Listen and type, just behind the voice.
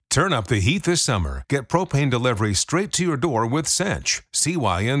Turn up the heat this summer. Get propane delivery straight to your door with Cinch.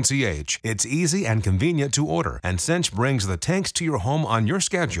 CYNCH. It's easy and convenient to order, and Cinch brings the tanks to your home on your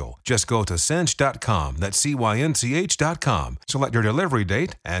schedule. Just go to cinch.com, that's CYNCH.com. Select your delivery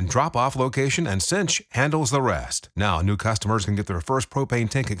date and drop-off location, and Cinch handles the rest. Now, new customers can get their first propane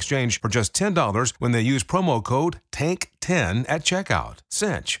tank exchange for just $10 when they use promo code TANK10 at checkout.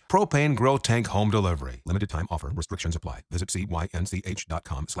 Cinch. Propane Grill Tank Home Delivery. Limited time offer. Restrictions apply. Visit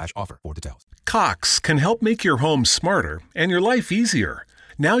CYNCH.com/offer for details. Cox can help make your home smarter and your life easier.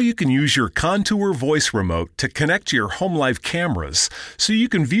 Now you can use your Contour voice remote to connect to your home life cameras so you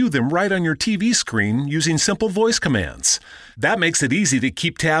can view them right on your TV screen using simple voice commands. That makes it easy to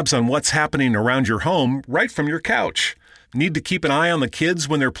keep tabs on what's happening around your home right from your couch. Need to keep an eye on the kids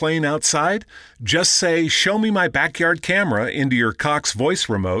when they're playing outside? Just say, "Show me my backyard camera" into your Cox voice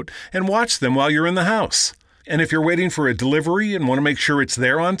remote and watch them while you're in the house. And if you're waiting for a delivery and want to make sure it's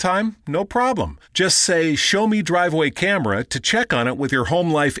there on time, no problem. Just say, "Show me driveway camera" to check on it with your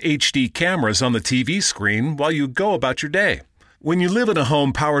Home Life HD cameras on the TV screen while you go about your day. When you live in a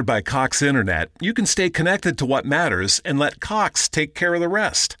home powered by Cox Internet, you can stay connected to what matters and let Cox take care of the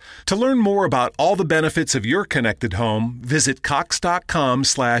rest. To learn more about all the benefits of your connected home, visit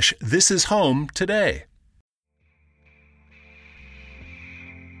cox.com/thisishome today.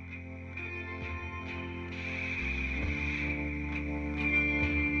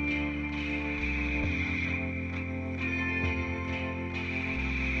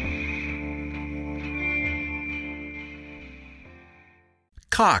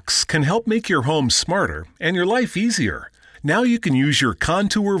 Cox can help make your home smarter and your life easier. Now you can use your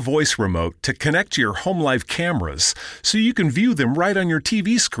Contour voice remote to connect to your home life cameras so you can view them right on your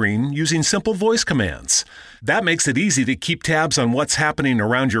TV screen using simple voice commands. That makes it easy to keep tabs on what's happening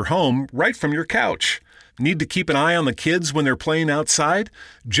around your home right from your couch. Need to keep an eye on the kids when they're playing outside?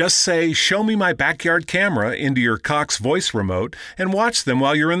 Just say, "Show me my backyard camera" into your Cox voice remote and watch them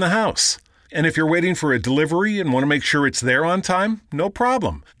while you're in the house. And if you're waiting for a delivery and want to make sure it's there on time, no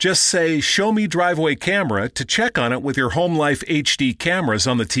problem. Just say, "Show me driveway camera" to check on it with your Home Life HD cameras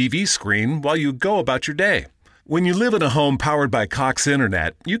on the TV screen while you go about your day. When you live in a home powered by Cox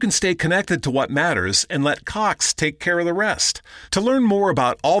Internet, you can stay connected to what matters and let Cox take care of the rest. To learn more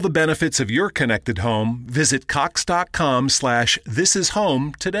about all the benefits of your connected home, visit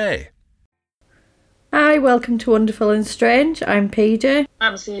cox.com/thisishome today. Hi, welcome to Wonderful and Strange. I'm PJ.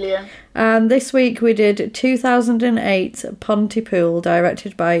 I'm Celia. And this week we did 2008 Pontypool,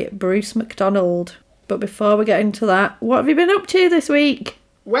 directed by Bruce McDonald. But before we get into that, what have you been up to this week?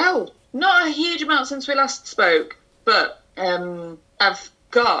 Well, not a huge amount since we last spoke, but I've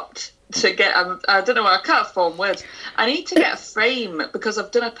got to get, I don't know, I can't form words. I need to get a frame because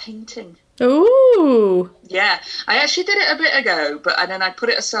I've done a painting. Ooh. Yeah, I actually did it a bit ago, and then I put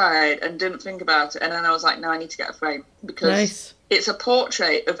it aside and didn't think about it, and then I was like, no, I need to get a frame because It's a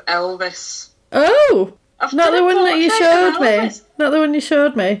portrait of Elvis. Oh, not the one that you showed me. Not the one you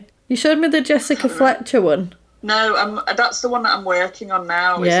showed me. You showed me the Jessica Fletcher one. No, that's the one that I'm working on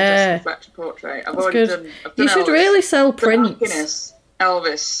now. Is the Jessica Fletcher portrait. I've already done. You should really sell prints.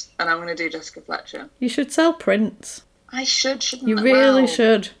 Elvis, and I'm going to do Jessica Fletcher. You should sell prints. I shouldn't I? You really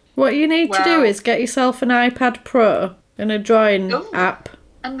should. What you need to do is get yourself an iPad Pro and a drawing app.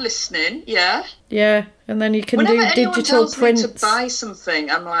 I'm listening, yeah. Yeah, and then you can do digital prints. Whenever anyone tells me to buy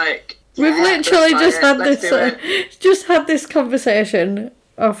something, I'm like, we've literally just had this conversation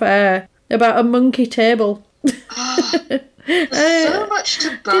off air about a monkey table. There's so much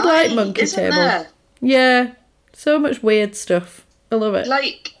to buy. I did like monkey table. There? Yeah, so much weird stuff. I love it.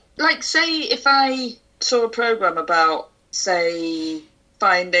 Like, say if I saw a programme about, say,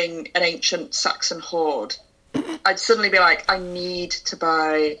 finding an ancient Saxon hoard, I'd suddenly be like, I need to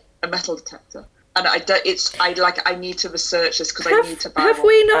buy a metal detector. And I need to research this because I need to buy Have one.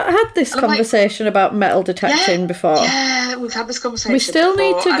 we not had this conversation about metal detecting before? Yeah, we've had this conversation. We still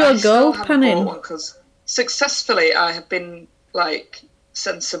need to go gold panning. Because successfully I have been, like,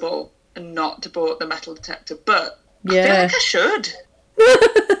 sensible and not bought the metal detector, but I feel like I should.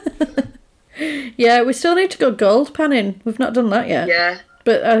 Yeah, we still need to go gold panning. We've not done that yet. Yeah.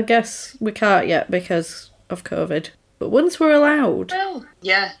 But I guess we can't yet because of COVID. But once we're allowed, well,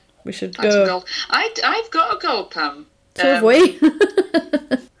 yeah, we should go. Gold. I've got a gold pan. So have we.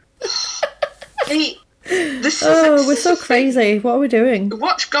 We're so crazy. What are we doing?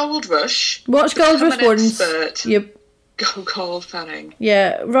 Watch Gold Rush. Watch Gold Rush once. Yep. Go gold panning.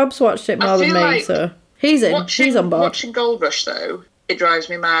 Yeah, Rob's watched it more than me, so he's in. He's on board. Watching Gold Rush though, it drives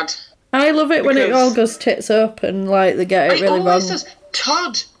me mad. I love it when it all goes tits up and like they get it really wrong.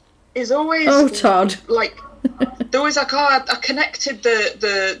 Todd is always Todd. like They're always like, I connected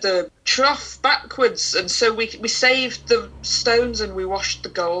the trough backwards, and so we saved the stones and we washed the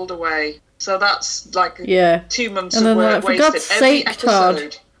gold away. So that's like 2 months and of then work for wasted. God's sake,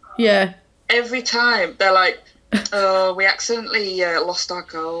 Todd. Yeah. Every time they're like, oh, we accidentally lost our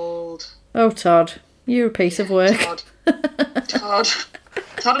gold. Oh, Todd, you're a piece of work. Todd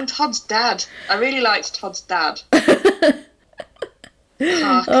and Todd's dad. I really liked Todd's dad.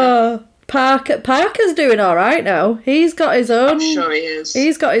 Parker's doing all right now. He's got his own. I'm sure he is.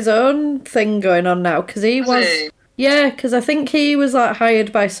 He's got his own thing going on now because he was. Yeah, because I think he was like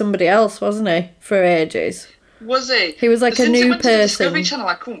hired by somebody else, wasn't he, for ages? Was he? He was like a new person. The Discovery Channel,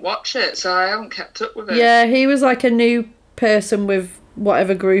 I couldn't watch it, so I haven't kept up with it. Yeah, he was like a new person with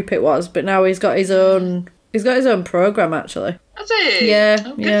whatever group it was, but now he's got his own. He's got his own program actually. Has he? Yeah,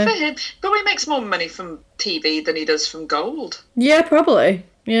 oh, good for him. Probably makes more money from TV than he does from gold. Yeah, probably.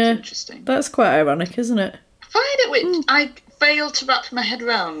 Yeah, interesting. That's quite ironic, isn't it? I find it. I fail to wrap my head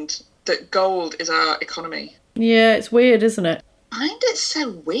around that gold is our economy. Yeah, it's weird, isn't it? I find it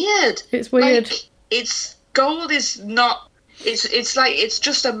so weird. It's weird. Like, gold is not. It's like it's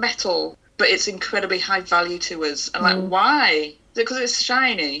just a metal, but it's incredibly high value to us. And like, why? Is it because it's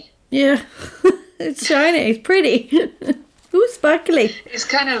shiny? Yeah, it's shiny. It's pretty. Ooh, sparkly. It's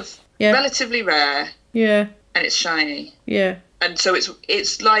kind of relatively rare. Yeah. And it's shiny. Yeah. And so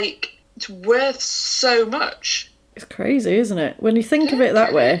it's like it's worth so much. It's crazy, isn't it? When you think of it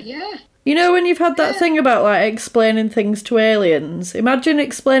that way. Yeah. You know when you've had that thing about like explaining things to aliens? Imagine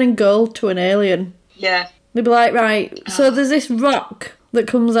explaining gold to an alien. Yeah. They'd be like, right, so there's this rock that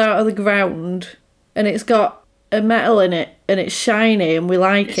comes out of the ground and it's got a metal in it and it's shiny and we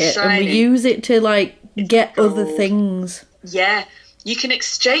like it and we use it to like get other things. Yeah. You can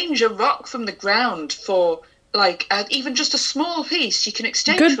exchange a rock from the ground for like even just a small piece. You can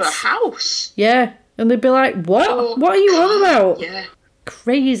exchange for a house. Yeah. And they'd be like, what? What are you on about? Yeah.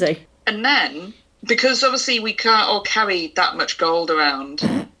 Crazy. And then, because obviously we can't all carry that much gold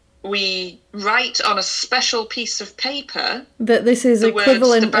around, we write on a special piece of paper that this is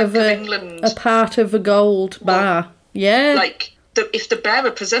equivalent of a part of a gold bar. Yeah. Like, if the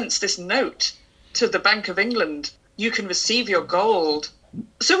bearer presents this note to the Bank of England, you can receive your gold.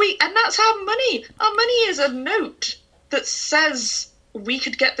 And that's our money. Our money is a note that says we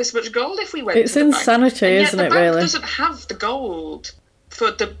could get this much gold if we went to the bank. It's insanity, isn't it, really? The bank doesn't have the gold for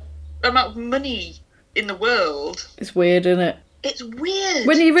the amount of money in the world. It's weird, isn't it? It's weird.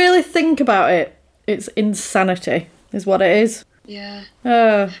 When you really think about it, it's insanity, is what it is. Yeah.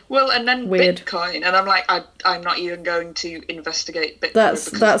 Well, and then weird. Bitcoin, and I'm like, I'm not even going to investigate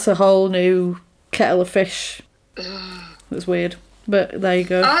Bitcoin. That's a whole new kettle of fish. It's weird, but there you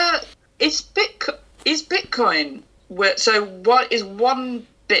go. Is Bitcoin? So what is 1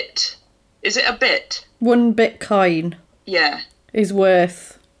 bit? Is it a bit? 1 Bitcoin. Yeah. Is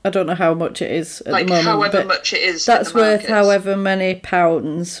worth. I don't know how much it is at the moment. However much it is. That's worth however many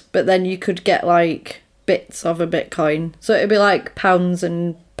pounds, but then you could get like bits of a Bitcoin. So it'd be like pounds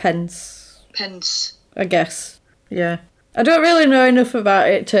and pence. Pence. I guess. Yeah. I don't really know enough about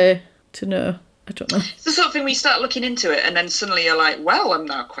it to know. I don't know. It's the sort of thing we start looking into it and then suddenly you're like, well, I'm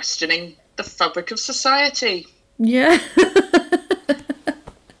now questioning the fabric of society. Yeah.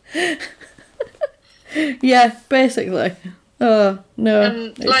 Yeah, basically. Oh,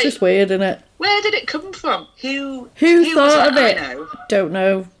 no. It's just weird, isn't it? Where did it come from? Who thought of it? I know. Don't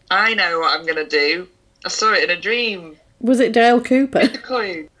know. I know what I'm going to do. I saw it in a dream. Was it Dale Cooper?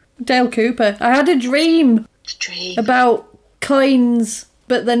 Bitcoin. Dale Cooper. I had a dream. About coins,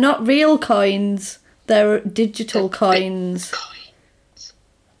 but they're not real coins. They're digital coins.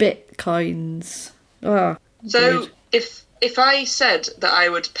 Bitcoins. Oh, so weird. If I said that I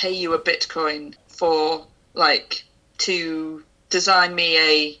would pay you a Bitcoin for like to design me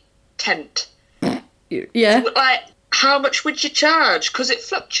a tent, yeah, like how much would you charge? Because it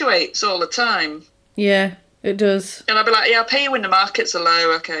fluctuates all the time. Yeah, it does. And I'd be like, yeah, I'll pay you when the markets are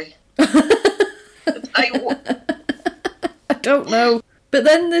low. Okay. I don't know. But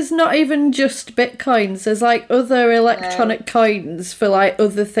then there's not even just Bitcoins. There's like other electronic coins for like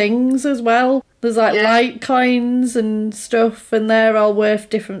other things as well. There's like Litecoins and stuff, and they're all worth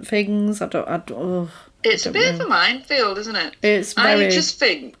different things. It's a bit of a minefield, isn't it? It's very. I just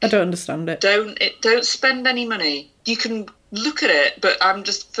think I don't understand it. Don't spend any money. You can look at it, but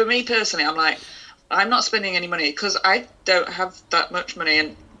for me personally, I'm like, I'm not spending any money because I don't have that much money,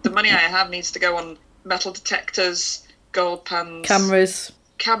 and the money I have needs to go on metal detectors, gold pans,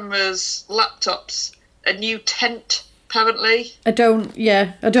 cameras, laptops, a new tent. Apparently, I don't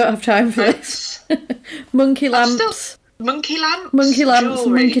have time for this. Monkey lamps, monkey lamps,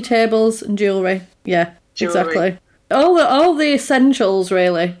 monkey tables, and jewellery. Yeah, jewellery. Exactly. All the essentials,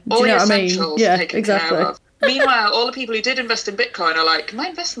 really. Do All you know the what I mean? essentials Yeah, taken exactly. care of. Meanwhile, all the people who did invest in Bitcoin are like, my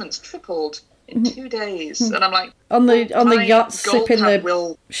investment's tripled in 2 days. And I'm like, On the my yacht gold sipping pan the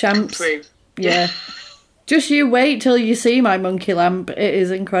will come champs. through. Yeah. Just you wait till you see my monkey lamp. It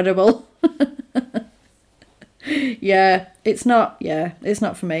is incredible. Yeah, it's not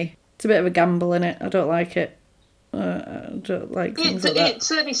for me. It's a bit of a gamble, innit? I don't like it. I don't like things like that. It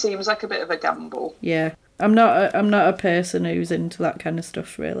certainly seems like a bit of a gamble. Yeah. I'm not a person who's into that kind of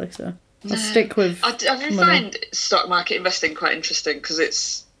stuff, really, so I'll stick with I do find stock market investing quite interesting because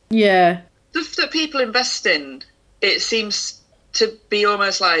it's... Yeah. Stuff that people invest in, it seems to be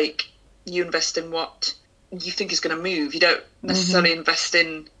almost like you invest in what you think is going to move. You don't necessarily invest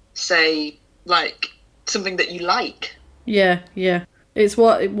in, say, like, something that you like. Yeah. It's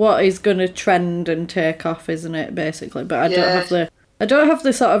what is going to trend and take off, isn't it, basically? But I don't have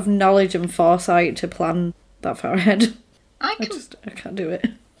the sort of knowledge and foresight to plan that far ahead. I can't do it.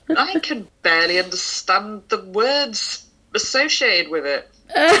 I can barely understand the words associated with it.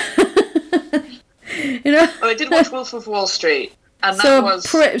 You know? I did watch Wolf of Wall Street, and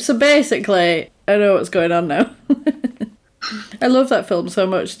so basically, I know what's going on now. I love that film so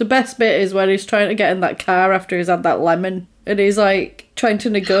much. The best bit is when he's trying to get in that car after he's had that lemon, and he's like trying to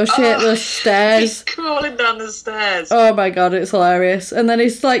negotiate those stairs. He's crawling down the stairs. Oh my god, it's hilarious. And then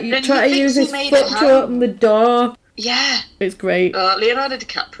he's like trying to use his foot to open the door. Yeah. It's great. Leonardo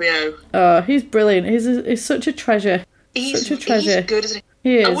DiCaprio. Oh, he's brilliant. He's such a treasure. He's such a treasure. He's good, isn't he?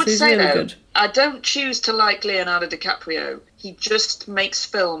 He is. I would he's say, really though, good. I don't choose to like Leonardo DiCaprio. He just makes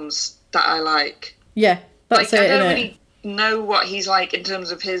films that I like. Yeah, that's like, it, I don't innit? really know what he's like in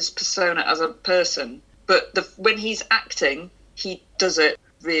terms of his persona as a person, but when he's acting, he does it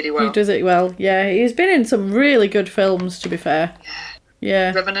really well. He does it well, yeah. He's been in some really good films, to be fair.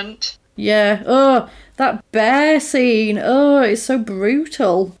 Yeah. Revenant. Yeah. Oh, that bear scene. Oh, it's so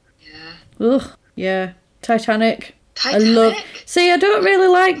brutal. Yeah. Ugh. Yeah. Titanic. I don't really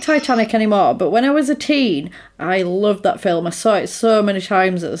like Titanic anymore, but when I was a teen, I loved that film. I saw it so many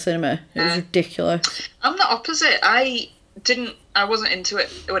times at the cinema. It was ridiculous. I'm the opposite. I wasn't into it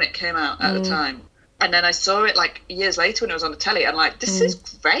when it came out at the time. And then I saw it like years later when it was on the telly, and like, this is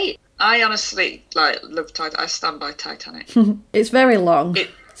great. I honestly love Titanic. I stand by Titanic. It's very long.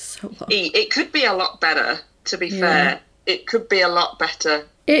 So long. It could be a lot better, to be fair. It could be a lot better.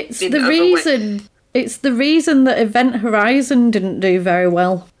 It's the reason that Event Horizon didn't do very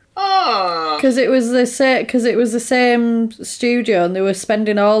well. Oh, because it was the same studio, and they were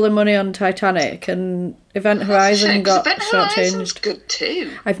spending all the money on Titanic, and Event Horizon got shortchanged. Good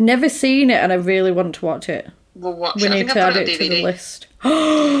too. I've never seen it, and I really want to watch it. We'll watch we it. need to add it to the list.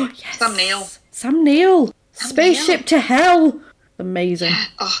 Oh yes, Sam Neill. Spaceship to Hell. Amazing. Yeah.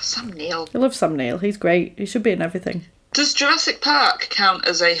 Oh, Sam Neill. I love Sam Neill. He's great. He should be in everything. Does Jurassic Park count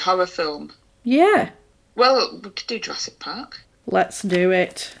as a horror film? Yeah. Well, we could do Jurassic Park. Let's do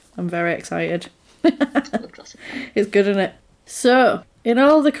it. I'm very excited. It's good, isn't it? So, in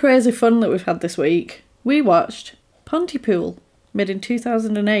all the crazy fun that we've had this week, we watched Pontypool, made in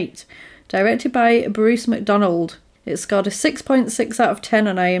 2008, directed by Bruce McDonald. It scored a 6.6 out of 10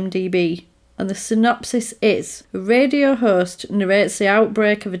 on IMDb. And the synopsis is, a radio host narrates the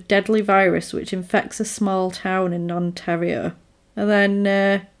outbreak of a deadly virus which infects a small town in Ontario. And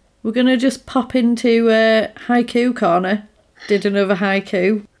then we're going to just pop into Haiku Corner. Did another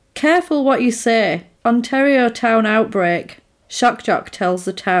haiku. Careful what you say. Ontario town outbreak. Shock Jock tells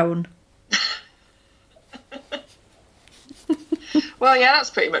the town. Well, yeah, that's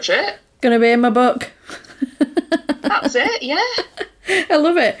pretty much it. Gonna be in my book. That's it, yeah. I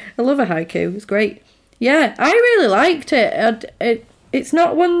love it. I love a haiku. It's great. Yeah, I really liked it. It's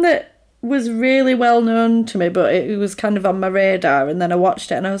not one that was really well known to me, but it was kind of on my radar, and then I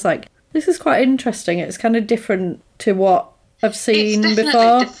watched it and I was like, this is quite interesting. It's kind of different to what I've seen it's definitely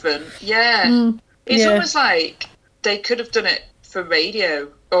before. Different, yeah. It's almost like they could have done it for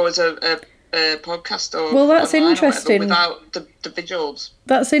radio or as a podcast or well, that's interesting. Without the visuals.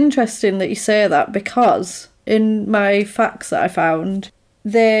 That's interesting that you say that, because in my facts that I found,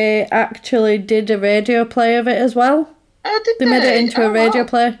 they actually did a radio play of it as well. Oh, did they? They made it into a radio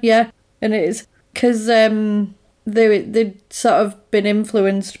play, yeah. And it is because they'd sort of been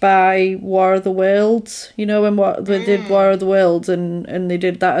influenced by War of the Worlds, you know, when they did War of the Worlds, and they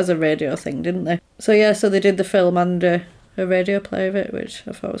did that as a radio thing, didn't they? So yeah, so they did the film and a radio play of it, which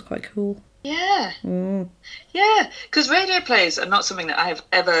I thought was quite cool. Yeah. Yeah, because radio plays are not something that I have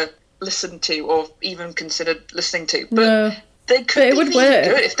ever listened to or even considered listening to, but no. they could be would really work.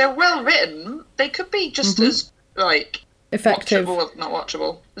 good. If they're well written, they could be just as, like, effective. Watchable, not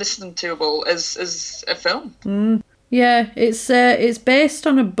watchable, listen toable as a film. Yeah, it's based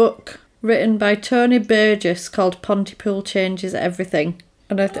on a book written by Tony Burgess called Pontypool Changes Everything,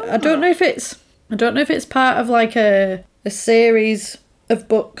 and I don't know if it's part of like a series of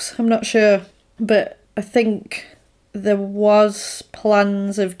books. I'm not sure, but I think there was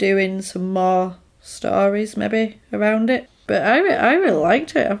plans of doing some more stories maybe around it. But I really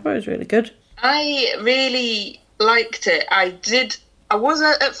liked it. I thought it was really good. I really liked it. I was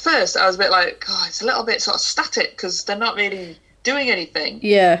at first, I was a bit like, oh, it's a little bit sort of static because they're not really doing anything.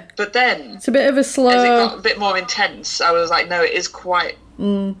 Yeah. But then, it's a bit of a slow... as it got a bit more intense, I was like, no, it is quite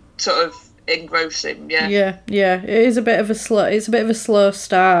sort of engrossing, yeah. Yeah. It is a bit of a slow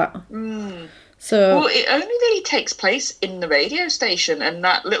start. So... Well, it only really takes place in the radio station and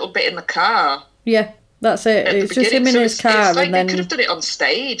that little bit in the car. Yeah, that's it. It's just him in his car, it's like and then... they could have done it on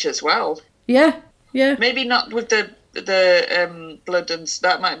stage as well. Yeah. Maybe not with the blood and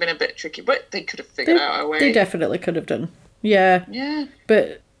that might have been a bit tricky, but they could have figured out a way. They definitely could have done. Yeah. Yeah.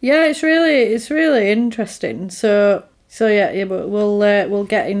 But yeah, it's really interesting. So yeah, but we'll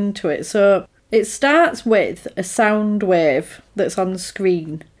get into it. So it starts with a sound wave that's on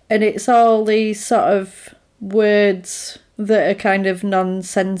screen, and it's all these sort of words that are kind of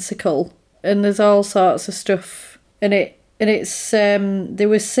nonsensical, and there's all sorts of stuff, and it's they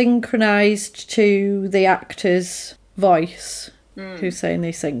were synchronized to the actor's voice who's saying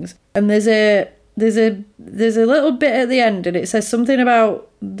these things, and there's a little bit at the end, and it says something about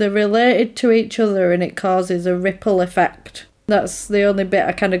they're related to each other and it causes a ripple effect. That's the only bit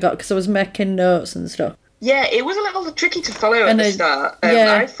I kind of got because I was making notes and stuff. Yeah, it was a little tricky to follow at the start.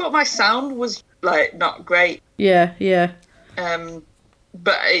 I thought my sound was like not great. Yeah.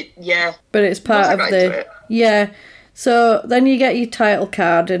 But it's part of the... Yeah. So then you get your title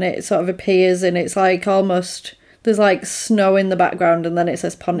card and it sort of appears and it's like almost... There's like snow in the background and then it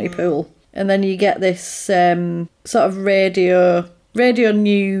says Pontypool. And then you get this sort of radio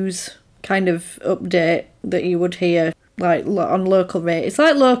news kind of update that you would hear like on local radio. It's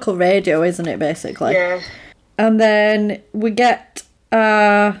like local radio, isn't it, basically? Yeah. And then we get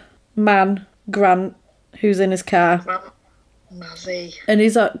our man, Grant, who's in his car. Grant Mazzy. And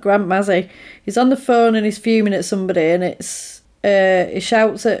he's at Grant Mazzy. He's on the phone and he's fuming at somebody, and it's he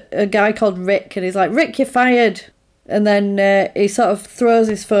shouts at a guy called Rick, and he's like, "Rick, you're fired." And then he sort of throws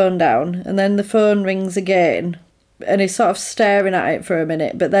his phone down, and then the phone rings again, and he's sort of staring at it for a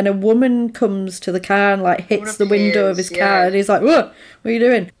minute. But then a woman comes to the car and like hits the window of his car, and he's like, "Whoa, what are you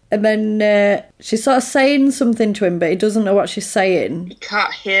doing?" And then she's sort of saying something to him, but he doesn't know what she's saying. He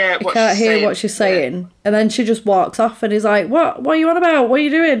can't hear what she's saying. Yeah. And then she just walks off, and he's like, What are you on about? What are you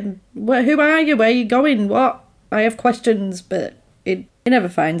doing? Who are you? Where are you going? What? I have questions, but he never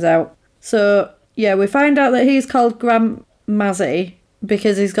finds out. So, yeah, we find out that he's called Grant Mazzy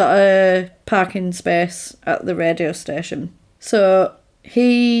because he's got a parking space at the radio station. So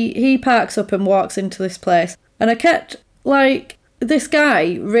he parks up and walks into this place. And I kept, like... This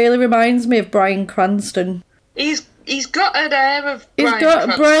guy really reminds me of Bryan Cranston. He's got an air of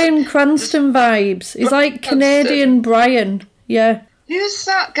Bryan Cranston vibes. He's like Canadian Bryan. Yeah. Who's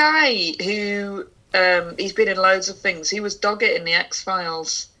that guy who he's been in loads of things? He was Doggett in the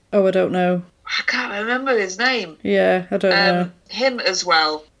X-Files. Oh, I don't know. I can't remember his name. Yeah, I don't know. Him as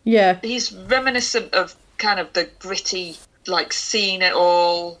well. Yeah. He's reminiscent of kind of the gritty, like seen it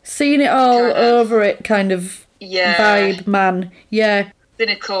all over it kind of vibe man. Yeah.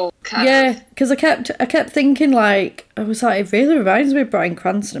 Cynical kind of. Because I kept thinking like, I was like, it really reminds me of Bryan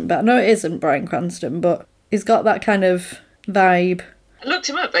Cranston, but I know it isn't Bryan Cranston, but he's got that kind of vibe. I looked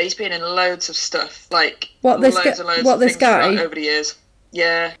him up, but he's been in loads of stuff, like this guy over the years.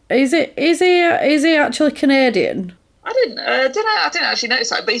 Yeah. Is he actually Canadian? I didn't actually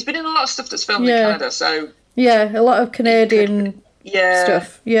notice that, but he's been in a lot of stuff that's filmed in Canada, so yeah, a lot of Canadian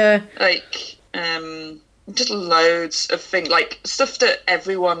stuff. Yeah. Like just loads of things, like stuff that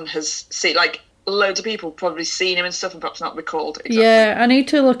everyone has seen, like loads of people probably seen him and stuff and perhaps not recalled exactly. Yeah, I need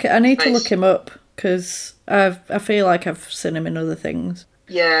to look him up because I feel like I've seen him in other things.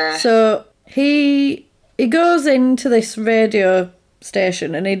 Yeah. So he goes into this radio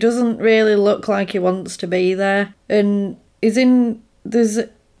station and he doesn't really look like he wants to be there, and there's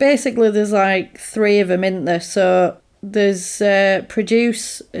like three of them in there. So there's the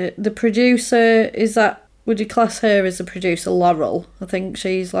producer is that. Would you class her as a producer? Laurel, I think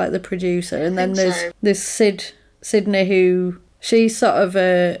she's like the producer. And then there's Sydney, who she's sort of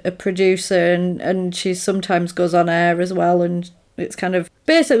a producer and she sometimes goes on air as well. And it's kind of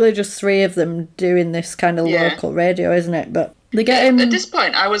basically just three of them doing this kind of local radio, isn't it? But they get him... At this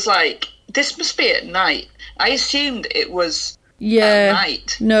point, I was like, this must be at night. I assumed it was Yeah. at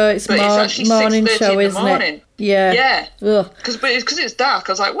night. No, it's But it's actually morning 6:30 show, in the isn't morning. it? Yeah. Yeah. Ugh. Because it's dark.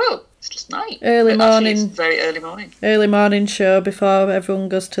 I was like, well, it's just night. Early But actually, morning. it's very early morning. Early morning show before everyone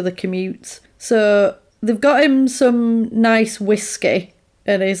goes to the commutes. So they've got him some nice whiskey.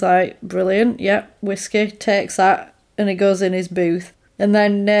 And he's like, brilliant, yep, whiskey, takes that. And he goes in his booth. And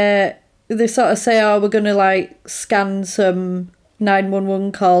then they sort of say, oh, we're going to like scan some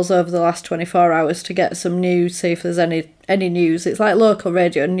 911 calls over the last 24 hours to get some news, see if there's any news. It's like local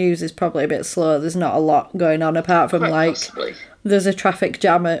radio. News is probably a bit slow. There's not a lot going on apart from Quite like possibly. there's a traffic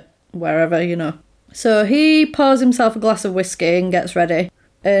jam at wherever, you know. So he pours himself a glass of whiskey and gets ready.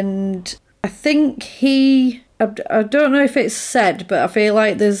 And I think I don't know if it's said, but I feel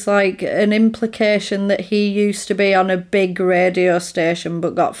like there's like an implication that he used to be on a big radio station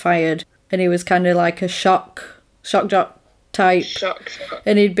but got fired. And he was kind of like a shock jock type. Shock.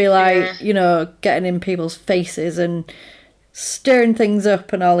 And he'd be like, Yeah. you know, getting in people's faces and stirring things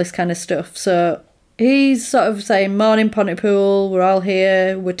up and all this kind of stuff. So he's sort of saying, morning Pontypool, we're all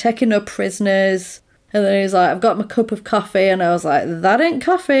here, we're taking up prisoners. And then he's like, I've got my cup of coffee. And I was like, that ain't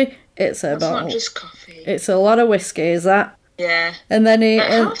coffee. It's a That's bottle. not just coffee. It's a lot of whiskey, is that? Yeah. And then he... At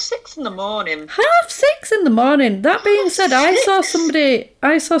 6:30 in the morning. 6:30 in the morning. That being said, I saw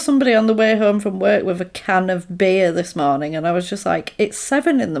 6:30? somebody on the way home from work with a can of beer this morning, and I was just like, it's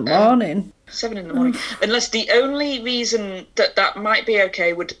 7 in the morning. 7 in the morning. Unless the only reason that might be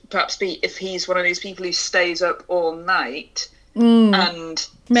okay would perhaps be if he's one of these people who stays up all night and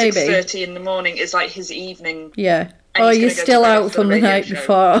Maybe. 6:30 in the morning is like his evening. Yeah. And Or he's you're gonna go to still bed out after from the the radio night show.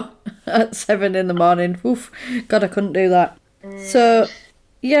 before at 7 in the morning. Oof. God, I couldn't do that. So,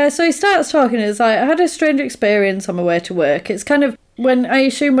 yeah, so he starts talking. It's like, I had a strange experience on my way to work. It's kind of, I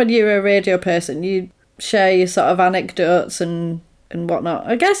assume when you're a radio person, you share your sort of anecdotes and whatnot.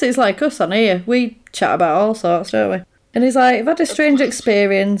 I guess it's like us on here. We chat about all sorts, don't we? And he's like, I've had a strange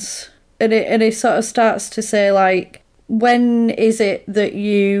experience. And he sort of starts to say, like, when is it that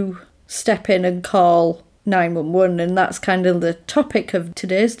you step in and call 911? And that's kind of the topic of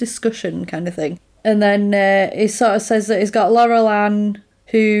today's discussion kind of thing. And then he sort of says that he's got Laurel Ann,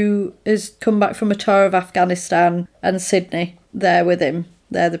 who has come back from a tour of Afghanistan, and Sydney there with him.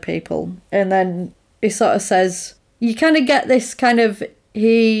 They're the people. And then he sort of says, you kind of get this kind of,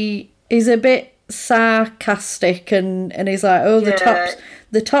 he's a bit sarcastic and he's like, oh,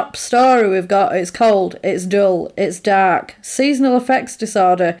 the top story we've got, it's cold, it's dull, it's dark, seasonal effects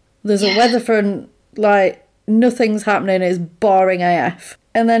disorder, there's a weather front, like, nothing's happening, it's boring AF.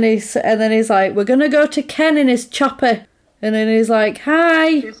 And then he's like, we're gonna go to Ken in his chopper. And then he's like,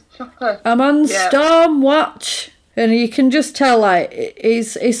 hi, I'm on storm watch. And you can just tell, like,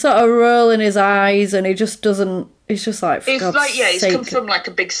 he's sort of rolling his eyes and he just doesn't, he's just like, for God's he's sake. come from like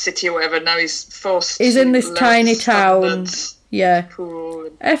a big city or whatever, now he's forced He's to in this learn tiny town. standards. Yeah. Cool.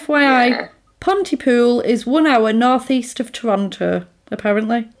 FYI, Yeah. Pontypool is 1 hour northeast of Toronto,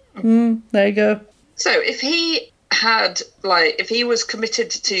 apparently. There you go. So if he if he was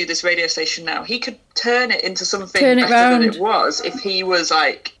committed to this radio station now, he could turn it into something better than it was if he was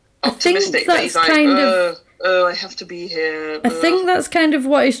like optimistic. That he's like, I have to be here. I think that's kind of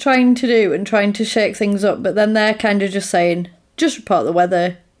what he's trying to do and trying to shake things up, but then they're kind of just saying, just report the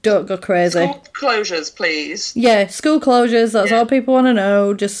weather, don't go crazy. School closures, please. Yeah, school closures, that's all people want to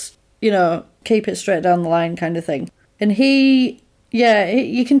know, just, you know, keep it straight down the line kind of thing. And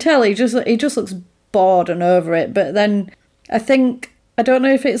you can tell he just looks bored and over it, but then I don't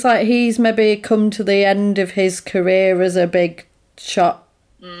know if it's like he's maybe come to the end of his career as a big shot,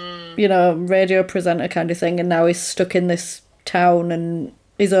 you know, radio presenter kind of thing, and now he's stuck in this town and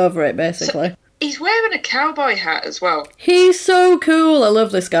he's over it, basically. So he's wearing a cowboy hat as well. He's so cool. I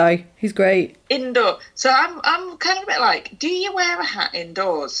love this guy. He's great. Indoor. So I'm kind of a bit like, do you wear a hat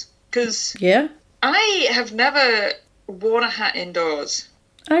indoors? Because I have never worn a hat indoors.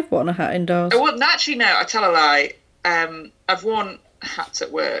 I've worn a hat indoors. Well, actually, no, I tell a lie. I've worn hats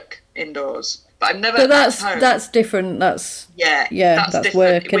at work indoors, but I've never. But at home. that's different. That's that's different.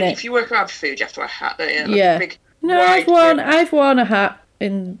 Work, innit? If you work around food, you have to wear a hat, don't you? Like Yeah. a big, No, wide I've worn a hat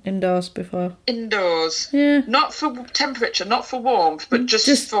indoors before. Indoors. Yeah. Not for temperature, not for warmth, but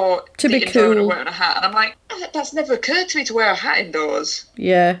just for to the be enjoyment cool. of wearing a hat. And I'm like, that's never occurred to me to wear a hat indoors.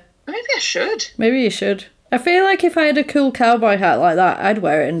 Yeah. Maybe I should. Maybe you should. I feel like if I had a cool cowboy hat like that, I'd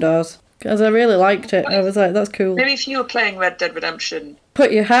wear it indoors. Because I really liked it. I was like, that's cool. Maybe if you were playing Red Dead Redemption,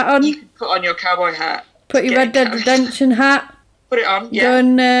 Put your hat on. you could put on your cowboy hat. Put your Red Dead Redemption hat. Put it on, yeah. Go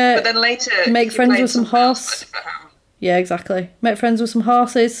and but then later, make you're friends playing with some something else, horse. a different hat. Yeah, exactly. Make friends with some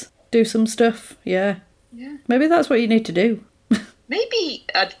horses. Do some stuff. Yeah. Yeah. Maybe that's what you need to do. maybe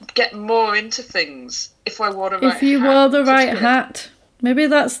I'd get more into things if I wore the right hat. If you wore the right hat, maybe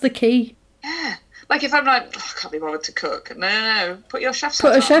that's the key. Yeah. Like if I'm like, I can't be bothered to cook. No. Put your chef's hat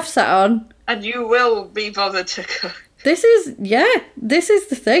Put on. a chef's hat on. And you will be bothered to cook. This is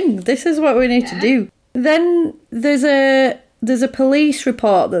the thing. This is what we need to do. Then there's a police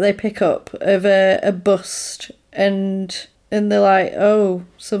report that they pick up of a bust, and they're like, oh,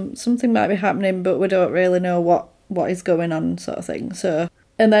 something might be happening, but we don't really know what is going on, sort of thing. So,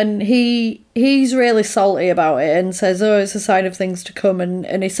 and then he's really salty about it and says, oh, it's a sign of things to come,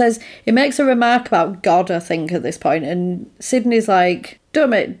 and he makes a remark about God, I think, at this point, and Sydney's like,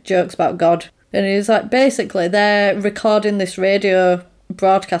 don't make jokes about God. And he's like, basically, they're recording this radio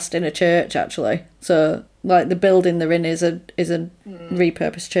broadcast in a church, actually. So, like, the building they're in is a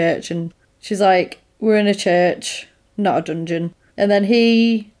repurposed church. And she's like, we're in a church, not a dungeon. And then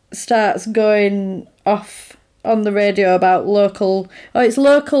he starts going off on the radio about local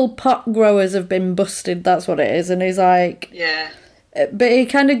pot growers have been busted, that's what it is. And he's like... Yeah. But he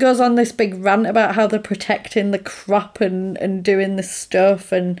kind of goes on this big rant about how they're protecting the crop and doing this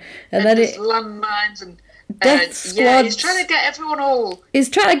stuff, and then there's landmines and death squads. Yeah, he's trying to get everyone all. He's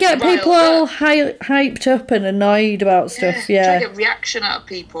trying to get people all hyped up and annoyed about stuff. Yeah, trying to get reaction out of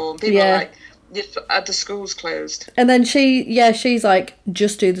people, and people are like, the school's closed. And then she's like,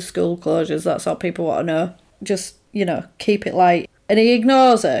 just do the school closures. That's all people want to know. Just keep it light. And he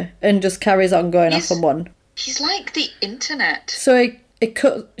ignores her and just carries on going off on one. He's like the internet. So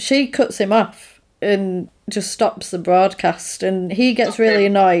she cuts him off and just stops the broadcast, and he gets really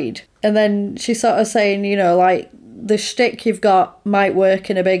annoyed. And then she's sort of saying, like, the shtick you've got might work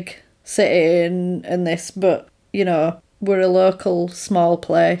in a big city and this, but, we're a local small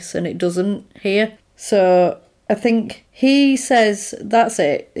place and it doesn't here. So I think he says that's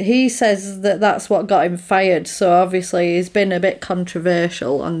it. He says that's what got him fired. So obviously he's been a bit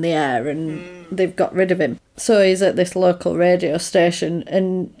controversial on the air and they've got rid of him. So he's at this local radio station,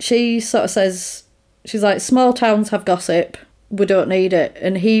 and she sort of says, she's like, small towns have gossip. We don't need it.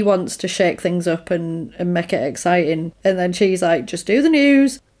 And he wants to shake things up and make it exciting. And then she's like, just do the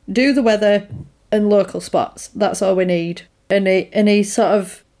news, do the weather and local spots. That's all we need. And he sort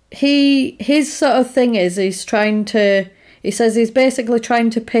of... His sort of thing is he says he's basically trying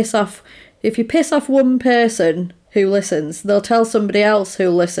to piss off, if you piss off one person who listens, they'll tell somebody else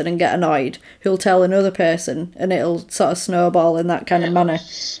who'll listen and get annoyed, who'll tell another person, and it'll sort of snowball in that kind of manner.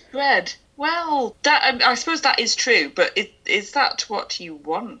 Spread. Well, I suppose that is true, but is that what you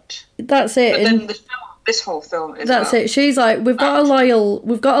want? That's it. But then this whole film is that's it. She's like, we've got a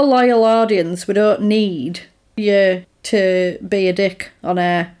loyal audience. We don't need you to be a dick on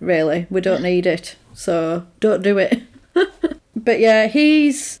air, really. We don't need it, so don't do it. But yeah,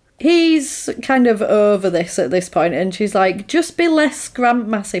 he's kind of over this at this point, and she's like, just be less Grant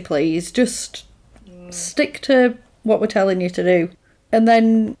Massey, please. Just stick to what we're telling you to do. And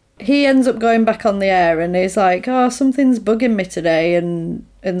then he ends up going back on the air, and he's like, oh, something's bugging me today, and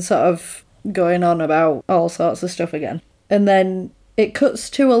sort of going on about all sorts of stuff again. And then it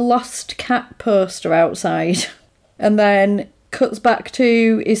cuts to a lost cat poster outside. And then cuts back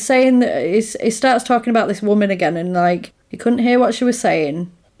to, he's saying that he starts talking about this woman again, and like, he couldn't hear what she was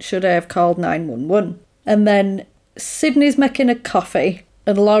saying. Should I have called 911? And then Sydney's making a coffee,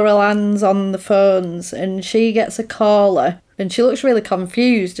 and Laurel Ann's on the phones, and she gets a caller, and she looks really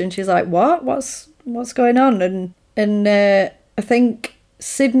confused, and she's like, what? What's going on? And I think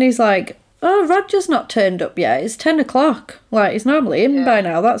Sydney's like, oh, Roger's not turned up yet. It's 10 o'clock. Like, he's normally in by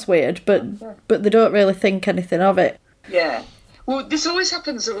now. That's weird. But they don't really think anything of it. Yeah. Well, this always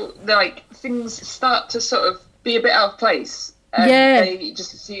happens, like, things start to sort of be a bit out of place. And they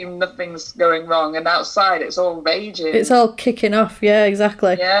just assume nothing's going wrong. And outside, it's all raging. It's all kicking off. Yeah,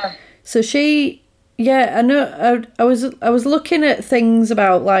 exactly. Yeah. So she... Yeah, I know. I was looking at things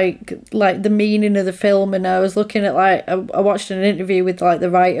about like the meaning of the film, and I was looking at I watched an interview with like the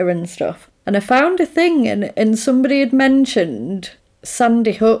writer and stuff, and I found a thing, and somebody had mentioned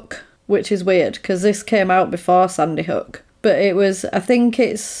Sandy Hook, which is weird because this came out before Sandy Hook, but it was, I think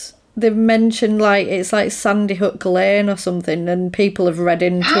they've mentioned it's like Sandy Hook Lane or something, and people have read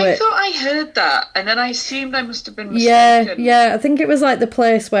into it. I thought I heard that, and then I assumed I must have been mistaken. Yeah, I think it was like the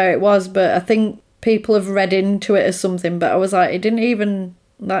place where it was, but I think people have read into it as something, but I was like, that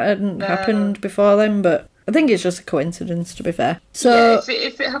hadn't happened before then, but I think it's just a coincidence, to be fair. So yeah,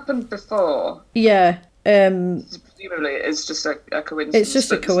 if it happened before, presumably it's just a coincidence. It's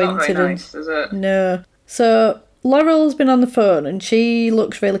just a coincidence. It's not very nice, is it? No. So Laurel's been on the phone, and she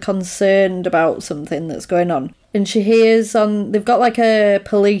looks really concerned about something that's going on, and she hears they've got like a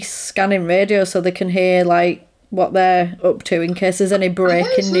police scanning radio, so they can hear like what they're up to in case there's any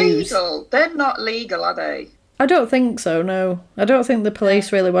breaking news. Legal? They're not legal, are they? I don't think so, no. I don't think the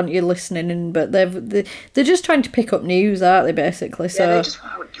police really want you listening, but they're just trying to pick up news, aren't they, basically? So Yeah, they just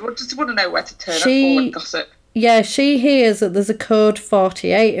want to know where to turn up for gossip. Yeah, she hears that there's a code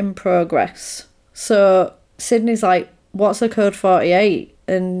 48 in progress. So Sydney's like, what's a code 48?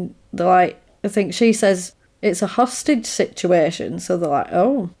 And they're like, I think she says it's a hostage situation. So they're like,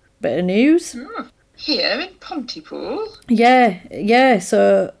 oh, bit of news. Here in Pontypool? Yeah,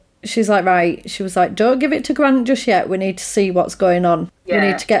 so she's like, right. She was like, don't give it to Grant just yet. We need to see what's going on. Yeah. We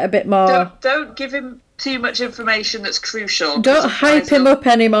need to get a bit more... Don't give him too much information that's crucial. Don't hype him up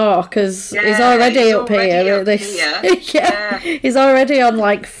anymore, because he's already up here. Yeah, he's already on,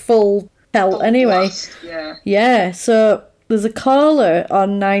 like, full pelt anyway. Blast. Yeah, so there's a caller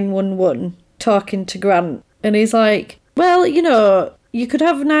on 911 talking to Grant, and he's like, well, you know, you could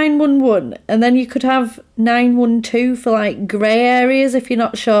have 911 and then you could have 912 for like grey areas if you're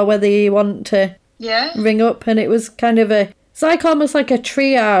not sure whether you want to ring up. And it was kind of it's like almost like a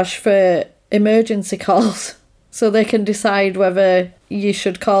triage for emergency calls, so they can decide whether you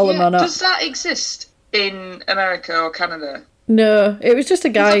should call them or not. Does that exist in America or Canada? No, it was just a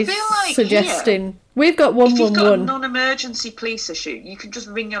guy suggesting. Here, we've got 111. If you've got a non-emergency police issue, you can just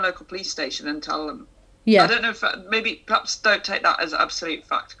ring your local police station and tell them. Yeah. I don't know if perhaps don't take that as absolute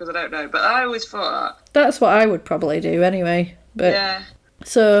fact, because I don't know, but I always thought that. That's what I would probably do anyway. But yeah.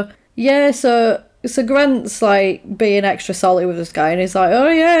 So Grant's like being extra salty with this guy, and he's like, oh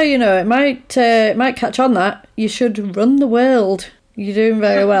yeah, you know, it might catch on that. You should run the world. You're doing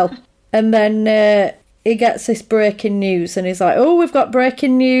very well. And then he gets this breaking news, and he's like, oh, we've got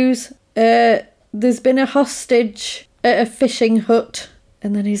breaking news. There's been a hostage at a fishing hut.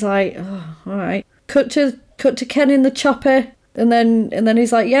 And then he's like, oh, all right. Cut to Ken in the chopper, and then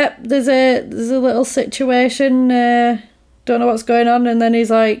he's like, yep, there's a little situation. Don't know what's going on. And then he's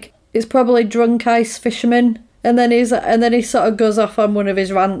like, it's probably drunk ice fishermen. And then he sort of goes off on one of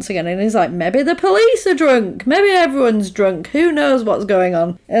his rants again, and he's like, maybe the police are drunk, maybe everyone's drunk, who knows what's going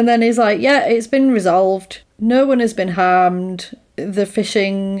on. And then he's like, yeah, it's been resolved, no one has been harmed, the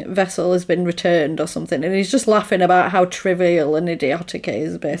fishing vessel has been returned or something. And he's just laughing about how trivial and idiotic it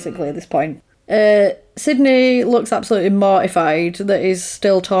is, basically, at this point. Sydney looks absolutely mortified that he's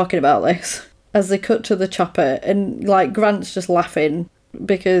still talking about this as they cut to the chopper, and like Grant's just laughing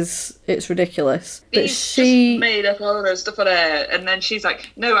because it's ridiculous. But she just made up all those stuff on air, and then she's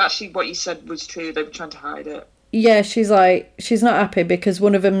like, no, actually what you said was true, they were trying to hide it. Yeah, she's like, she's not happy because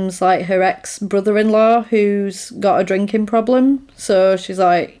one of them's like her ex-brother-in-law who's got a drinking problem, so she's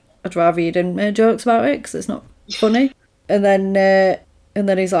like, I'd rather you didn't make jokes about it because it's not funny. And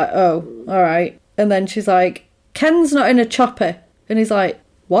then he's like, oh, all right. And then she's like, Ken's not in a chopper. And he's like,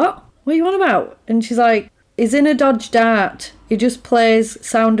 what? What are you on about? And she's like, he's in a Dodge Dart. He just plays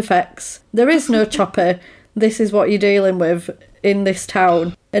sound effects. There is no chopper. This is what you're dealing with in this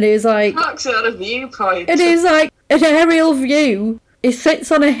town. And he's like... Looks at a viewpoint. And he's like, an aerial view. He sits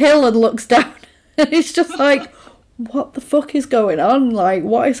on a hill and looks down. And he's just like, what the fuck is going on? Like,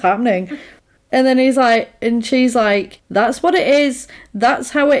 what is happening? And then he's like, and she's like, that's what it is, that's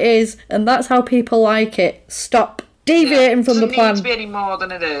how it is, and that's how people like it. Stop deviating from the plan. It doesn't need to be any more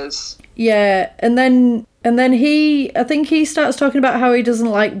than it is. Yeah, and then I think he starts talking about how he doesn't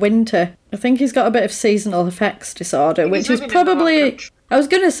like winter. I think he's got a bit of seasonal effects disorder, which is probably... I was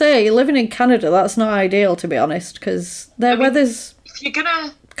going to say, living in Canada, that's not ideal, to be honest, because their weather's if you're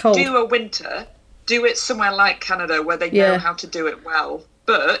going to do a winter, do it somewhere like Canada where they know how to do it well.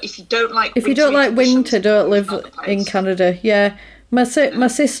 But if you don't like winter, don't live in Canada. Yeah, my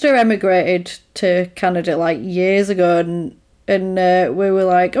sister emigrated to Canada like years ago, and we were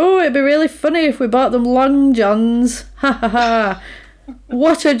like, oh, it'd be really funny if we bought them long johns. Ha ha ha!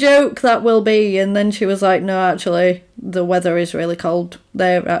 What a joke that will be. And then she was like, no, actually, the weather is really cold.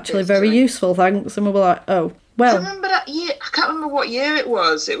 They're actually very useful, thanks. And we were like, oh, well. I remember that year. I can't remember what year it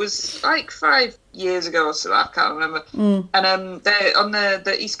was. It was like 5 years ago or so. I can't remember. And they on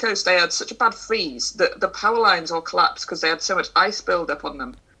the East Coast, they had such a bad freeze that the power lines all collapsed because they had so much ice build up on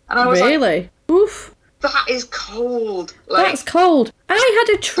them. And I was really? Oof. That is cold. That's cold. I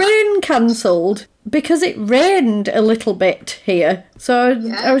had a train cancelled because it rained a little bit here. So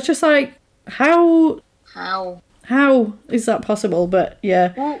I was just like, how is that possible? But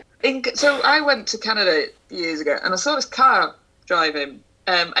yeah. Well, so I went to Canada years ago, and I saw this car driving,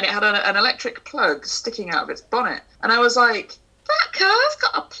 and it had an electric plug sticking out of its bonnet. And I was like, that car's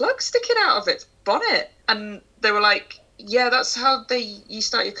got a plug sticking out of its bonnet. And they were like, yeah, that's how you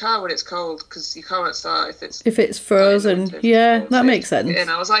start your car when it's cold, because your car won't start if it's frozen. Yeah, that makes sense. And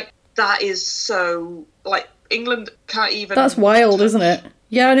I was like, that is so, like, England can't even... That's wild, isn't it?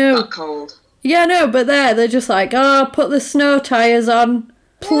 Yeah, I know. That cold. Yeah, I know, but they're just like, oh, put the snow tyres on,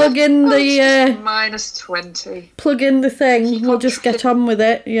 plug in the... minus 20. Plug in the thing, we'll just get on with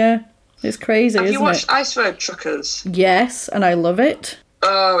it, yeah. It's crazy, isn't it? Have you watched Ice Road Truckers? Yes, and I love it.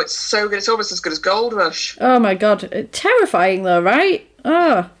 Oh, it's so good. It's almost as good as Gold Rush. Oh my god. Terrifying though, right?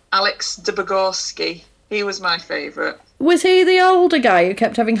 Oh. Alex Debogorski. He was my favourite. Was he the older guy who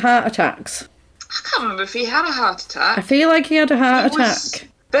kept having heart attacks? I can't remember if he had a heart attack. I feel like he had a heart attack.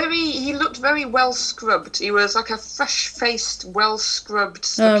 He looked very well scrubbed. He was like a fresh-faced,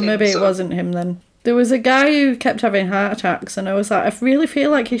 well-scrubbed Oh, maybe it wasn't him then. There was a guy who kept having heart attacks, and I was like, I really feel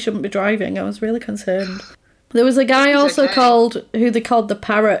like he shouldn't be driving. I was really concerned. There was a guy also who they called the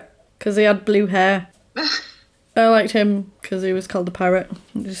Parrot, because he had blue hair. I liked him because he was called the Parrot.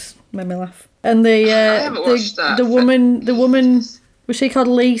 It just made me laugh. And the woman, was she called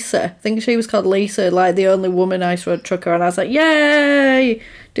Lisa? I think she was called Lisa, like the only woman ice road trucker, and I was like, yay!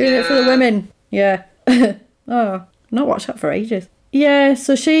 Doing it for the women. Yeah. Oh, not watched that for ages. Yeah,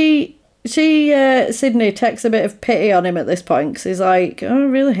 so Sydney takes a bit of pity on him at this point because he's like, oh, I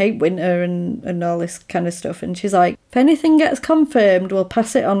really hate winter and all this kind of stuff. And she's like, if anything gets confirmed, we'll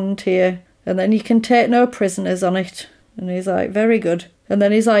pass it on to you. And then you can take no prisoners on it. And he's like, very good. And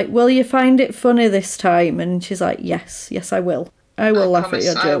then he's like, will you find it funny this time? And she's like, yes, I will. I will laugh at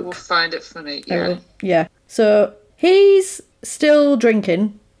your joke. I will find it funny, yeah. Yeah. So he's still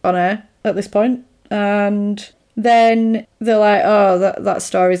drinking on her at this point, and then they're like, oh, that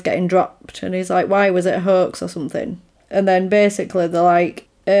story's getting dropped. And he's like, why, was it a hoax or something? And then basically they're like,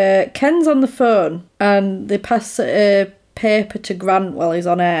 Ken's on the phone, and they pass a paper to Grant while he's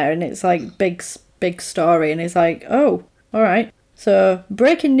on air, and it's like big story, and he's like, oh, all right. So,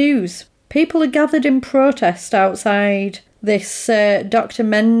 breaking news. People are gathered in protest outside this Dr.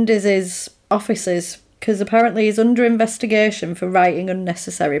 Mendez's offices, because apparently he's under investigation for writing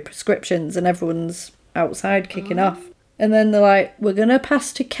unnecessary prescriptions, and everyone's outside kicking off. And then they're like, we're going to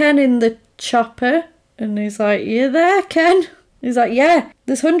pass to Ken in the chopper. And he's like, you there, Ken? He's like, yeah,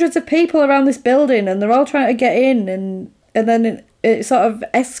 there's hundreds of people around this building, and they're all trying to get in, and then it sort of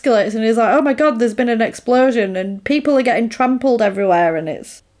escalates, and he's like, oh my god, there's been an explosion, and people are getting trampled everywhere,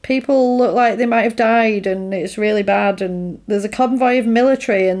 and people look like they might have died, and it's really bad, and there's a convoy of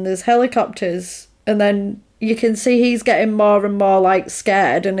military, and there's helicopters, and then you can see he's getting more and more like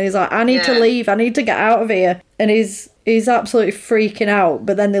scared, and he's like, I need to leave, I need to get out of here, and he's absolutely freaking out.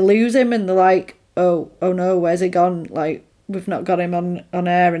 But then they lose him, and they're like, oh no, where's he gone? Like, we've not got him on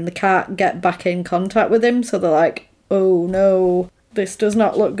air, and they can't get back in contact with him, so they're like, oh no, this does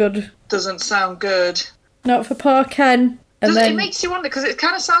not look good. Doesn't sound good. Not for poor Ken. And then, it makes you wonder, because it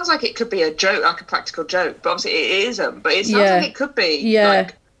kind of sounds like it could be a joke, like a practical joke, but obviously it isn't. But it sounds like it could be. Yeah,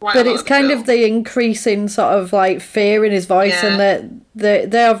 like, but it's kind of the increasing sort of like fear in his voice, and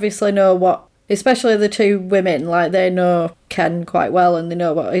that they obviously know what, especially the two women, like they know Ken quite well, and they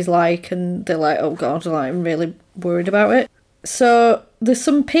know what he's like, and they're like, oh god, like, I'm really worried about it. So there's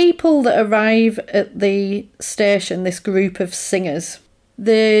some people that arrive at the station, this group of singers.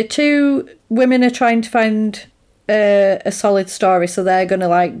 The two women are trying to find a solid story, so they're going to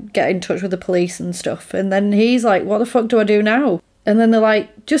like get in touch with the police and stuff. And then he's like, what the fuck do I do now? And then they're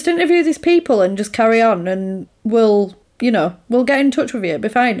like, just interview these people and just carry on, and we'll get in touch with you, it'll be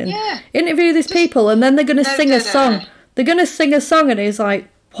fine. And interview these people, and then they're going to sing a song. They're going to sing a song, and he's like,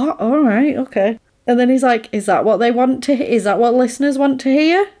 what? All right, okay. And then he's like, is that what they want to hear? Is that what listeners want to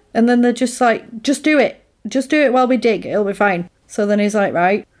hear? And then they're just like, just do it. Just do it while we dig. It'll be fine. So then he's like,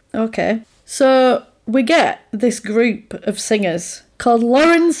 right, okay. So we get this group of singers called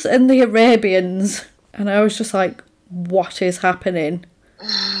Lawrence and the Arabians. And I was just like, what is happening?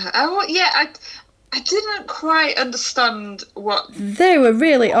 I didn't quite understand what... They were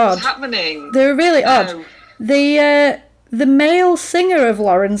really odd. Was happening. They were really odd. The male singer of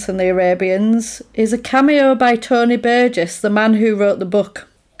Lawrence and the Arabians is a cameo by Tony Burgess, the man who wrote the book.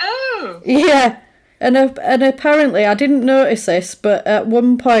 Oh! Yeah. And apparently, I didn't notice this, but at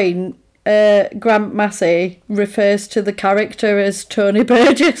one point, Grant Massey refers to the character as Tony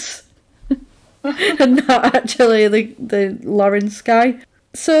Burgess. And not actually the Lawrence guy.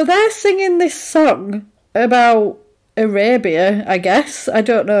 So they're singing this song about Arabia, I guess. I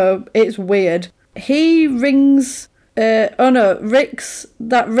don't know. It's weird. He rings...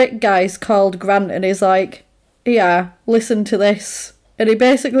 Rick guy's called Grant, and he's like, yeah, listen to this. And he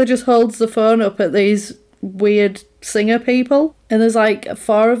basically just holds the phone up at these weird singer people, and there's like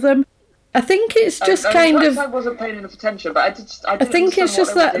 4 of them. I think it's just I wasn't paying enough attention, but I think it's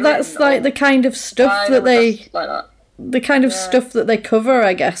just that's like the kind of stuff that they... Like that. The kind of stuff that they cover,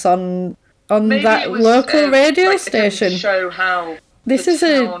 I guess, on on Maybe that it was, local radio like, to station. show how This the is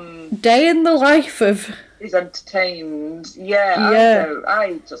a town day in the life of... is entertained. Yeah, Yeah.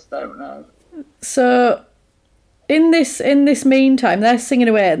 I just don't know. So, in this meantime, they're singing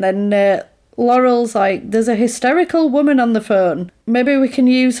away, and then Laurel's like, there's a hysterical woman on the phone. Maybe we can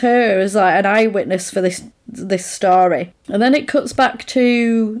use her as like an eyewitness for this story. And then it cuts back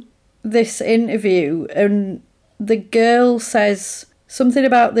to this interview, and the girl says something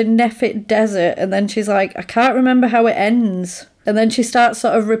about the Nefit Desert, and then she's like, I can't remember how it ends. And then she starts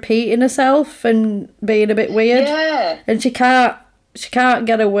sort of repeating herself and being a bit weird. Yeah. And she can't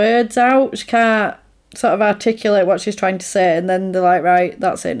get her words out. She can't sort of articulate what she's trying to say. And then they're like, right,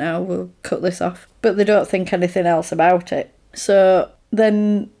 that's it now. We'll cut this off. But they don't think anything else about it. So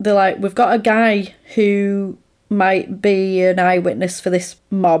then they're like, we've got a guy who might be an eyewitness for this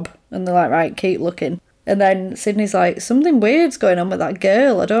mob. And they're like, right, keep looking. And then Sydney's like, something weird's going on with that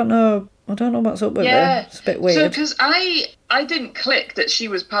girl. I don't know what's up with her. It's a bit weird. So, because I didn't click that she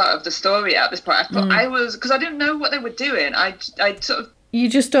was part of the story at this point. I thought I was, because I didn't know what they were doing. I sort of... You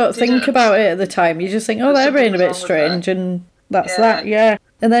just don't think about it at the time. You just think, oh, they're being a bit strange, and that's that, yeah.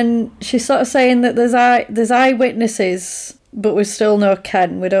 And then she's sort of saying that there's eyewitnesses, but we still know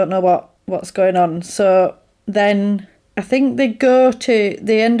Ken. We don't know what's going on. So then I think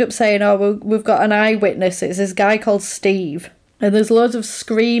they end up saying, oh, we've got an eyewitness. It's this guy called Steve. And there's loads of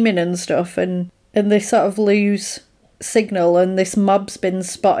screaming and stuff, and they sort of lose signal, and this mob's been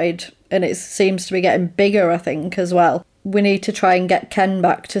spotted, and it seems to be getting bigger, I think, as well. We need to try and get Ken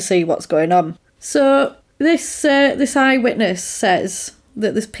back to see what's going on. So this eyewitness says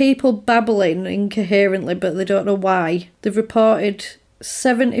that there's people babbling incoherently, but they don't know why. They've reported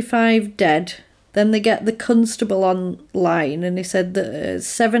 75 dead. Then they get the constable online, and he said that at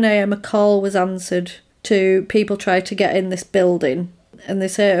 7 a.m. a call was answered to people trying to get in this building. And they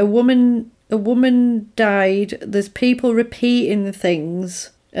say a woman died, there's people repeating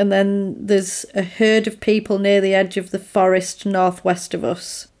things, and then there's a herd of people near the edge of the forest northwest of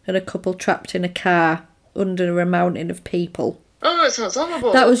us, and a couple trapped in a car under a mountain of people. Oh, it sounds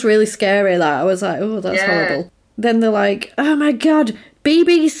horrible. That was really scary, that. I was like, oh, that's horrible. Then they're like, oh my god,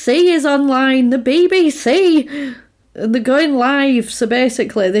 BBC is online, the BBC! And they're going live, so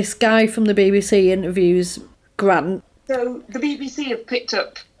basically this guy from the BBC interviews Grant. So the BBC have picked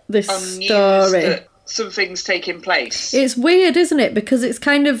up this on story. News that something's taking place. It's weird, isn't it? Because it's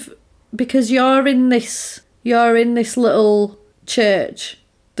kind of, because you're in this little church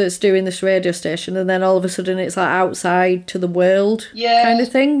that's doing this radio station, and then all of a sudden it's like outside to the world kind of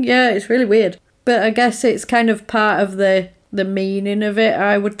thing. Yeah, it's really weird. But I guess it's kind of part of the meaning of it,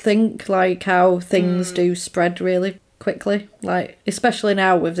 I would think, like how things do spread really quickly, like especially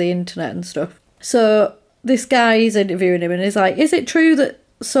now with the internet and stuff. So this guy is interviewing him, and he's like, is it true that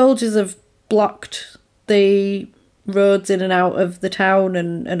soldiers have blocked the roads in and out of the town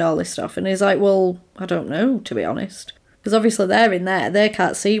and all this stuff? And he's like, well, I don't know, to be honest, because obviously they're in there, they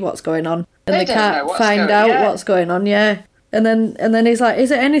can't see what's going on, and they can't find out what's going on. And then he's like, is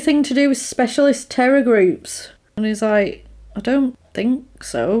it anything to do with specialist terror groups? And he's like, I don't think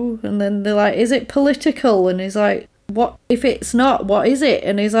so. And then they're like, is it political? And he's like, what if it's not? What is it?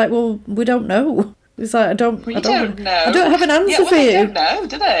 And he's like, well, we don't know. He's like, I don't know. I don't have an answer for you. They don't know,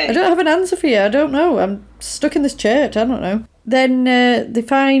 do they? I don't have an answer for you. I don't know. I'm stuck in this church. I don't know. Then they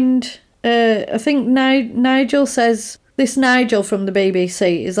find, I think Nigel says, this Nigel from the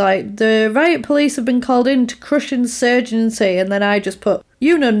BBC is like, the riot police have been called in to crush insurgency. And then I just put,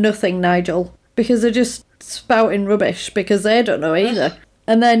 you know nothing, Nigel, because they're just spouting rubbish, because they don't know either.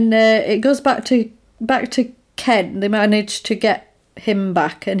 And then it goes back to Ken. They managed to get him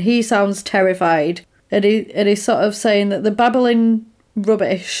back, and he sounds terrified, and he's sort of saying that they're babbling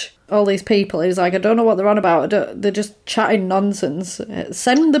rubbish, all these people. He's like, I don't know what they're on about. They're just chatting nonsense.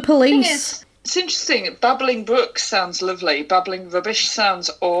 Send the police. It's interesting. Babbling brooks sounds lovely. Babbling rubbish sounds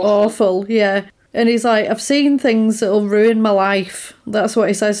awful. Awful, yeah. And he's like, I've seen things that'll ruin my life. That's what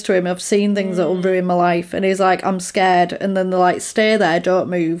he says to him. I've seen things that'll ruin my life. And he's like, I'm scared. And then they're like, stay there, don't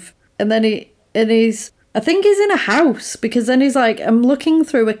move. And then he's, I think he's in a house, because then he's like, I'm looking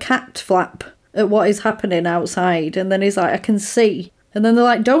through a cat flap at what is happening outside. And then he's like, I can see. And then they're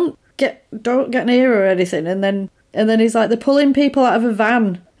like, don't get near or anything. And then he's like, they're pulling people out of a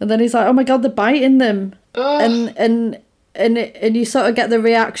van. And then he's like, oh my God, they're biting them. Ugh. And you sort of get the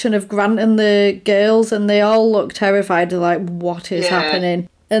reaction of Grant and the girls, and they all look terrified. They're like, what is happening?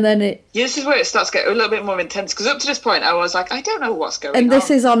 And then this is where it starts getting a little bit more intense, because up to this point I was like, I don't know what's going on. And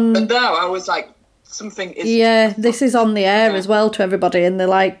this is on... And now I was like, something is... Yeah, this is on the air as well to everybody, and they're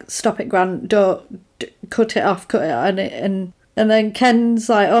like, stop it, Grant, don't... cut it off. And And then Ken's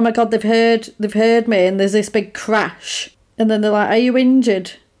like, oh my God, they've heard me, and there's this big crash. And then they're like, are you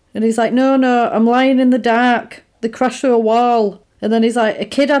injured? And he's like, no, I'm lying in the dark. They crashed through a wall. And then he's like, a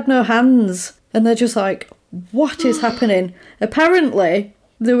kid had no hands. And they're just like, what is happening? Apparently,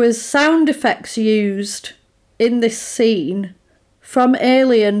 there was sound effects used in this scene from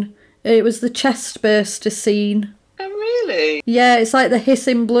Alien. It was the chest burster scene. Oh, really? Yeah, it's like the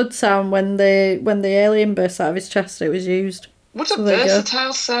hissing blood sound when the alien bursts out of his chest. It was used. What a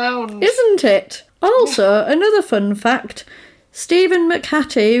versatile sound. Isn't it? Also, another fun fact, Stephen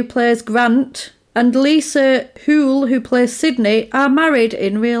McHattie, who plays Grant, and Lisa Houle, who plays Sydney, are married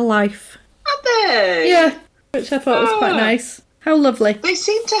in real life. Are they? Yeah, which I thought was quite nice. How lovely. They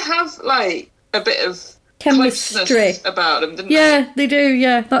seem to have, like, a bit of Chemistry closeness about them, didn't they? Yeah, they do,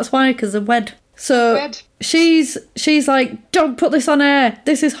 yeah. That's why, because they're wed. So she's like, don't put this on air.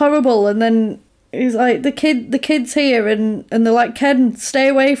 This is horrible. And then he's like, the kid's here, and they're like, Ken, stay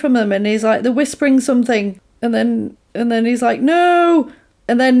away from them. And he's like, they're whispering something. And then he's like, no.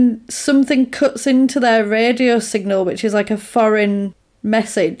 And then something cuts into their radio signal, which is like a foreign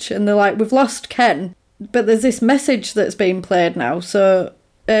message. And they're like, we've lost Ken, but there's this message that's being played now. So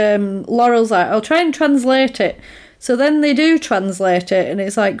Laurel's like, I'll try and translate it. So then they do translate it, and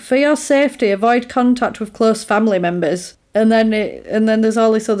it's like, for your safety, avoid contact with close family members. And then there's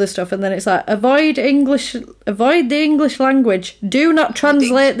all this other stuff, and then it's like, avoid the English language. Do not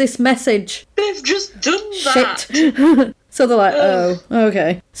translate this message. They've just done that. Shit. So they're like, oh,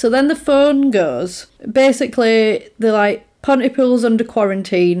 okay. So then the phone goes. Basically, they're like, Pontypool's under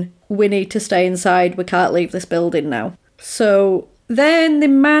quarantine. We need to stay inside. We can't leave this building now. So then they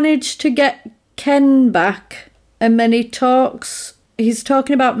manage to get Ken back, and then he's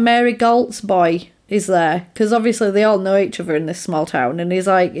talking about Mary Galt's boy is there, because obviously they all know each other in this small town, and he's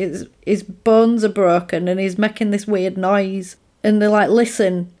like, his bones are broken, and he's making this weird noise, and they're like,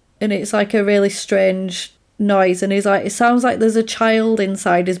 listen, and it's like a really strange noise, and he's like, it sounds like there's a child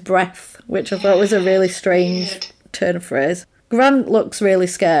inside his breath, which I thought was a really strange turn of phrase. Grant looks really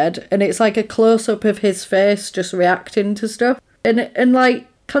scared, and it's like a close-up of his face just reacting to stuff, and like,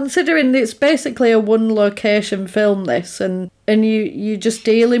 considering it's basically a one-location film, this, and you just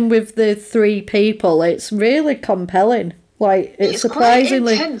dealing with the three people, it's really compelling. Like, it's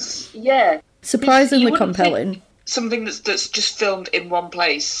surprisingly quite intense. Yeah, surprisingly compelling. Something that's just filmed in one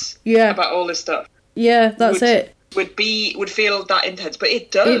place. Yeah, about all this stuff. Yeah, that's it. Would feel that intense, but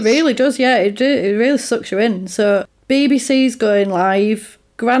it does. It really does. Yeah, it really sucks you in. So BBC's going live.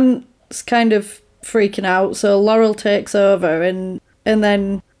 Grant's kind of freaking out, so Laurel takes over, and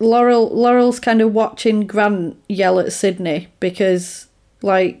then Laurel's kind of watching Grant yell at Sydney, because,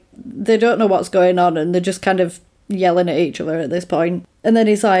 like, they don't know what's going on, and they're just kind of yelling at each other at this point. And then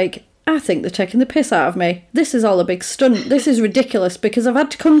he's like, I think they're taking the piss out of me. This is all a big stunt. This is ridiculous, because I've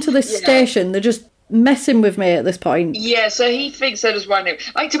had to come to this station. They're just messing with me at this point. Yeah, so he thinks they're just winding up.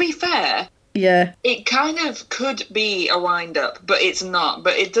 Like, to be fair, yeah, it kind of could be a wind-up, but it's not.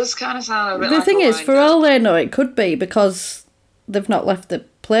 But it does kind of sound a bit like a wind-up. The thing is, for all they know, it could be, because they've not left the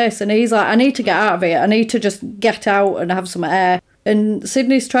place, and he's like, I need to get out of here. I need to just get out and have some air. And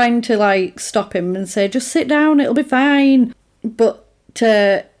Sydney's trying to, like, stop him and say, just sit down, it'll be fine. But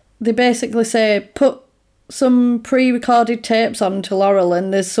they basically say, put some pre-recorded tapes on to Laurel,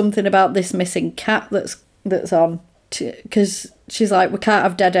 and there's something about this missing cat that's on, because she's like, we can't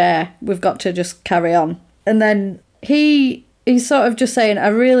have dead air, we've got to just carry on. And then he's sort of just saying, I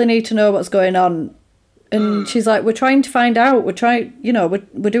really need to know what's going on. And she's like, we're trying to find out, we're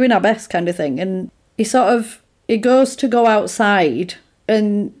doing our best, kind of thing. And he goes to go outside,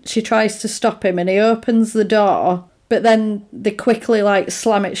 and she tries to stop him, and he opens the door, but then they quickly, like,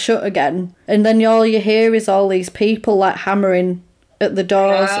 slam it shut again. And then all you hear is all these people, like, hammering at the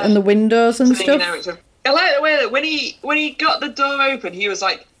doors and the windows and stuff. I like the way that when he got the door open, he was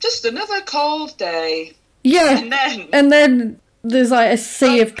like, just another cold day. Yeah. And then there's, like, a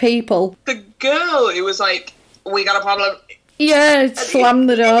sea of people. The girl, it was like, we got a problem. Yeah, slam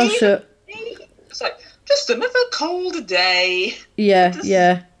the door shut. It's like, just another cold day. Yeah,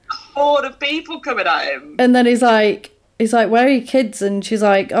 yeah. Horde of people coming at him. And then he's like, where are your kids? And she's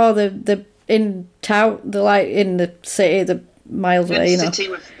like, oh, they're in town, they're like in the city, the miles away, you know. City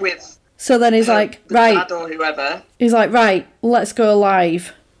with so then he's like, right. Dad or whoever. He's like, right, let's go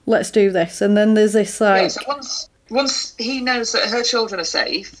live. Let's do this. And then there's this, like... Yeah, so once he knows that her children are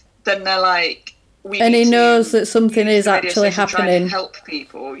safe, then they're like... And he knows that something is actually happening. To help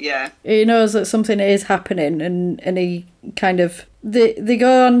people, yeah. He knows that something is happening, and he kind of... They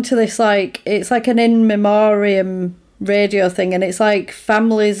go on to this, like... It's like an in memoriam radio thing, and it's like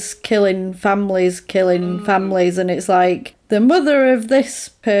families killing families, and it's like... the mother of this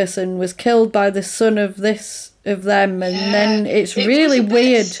person was killed by the son of them, and then it's really was a bit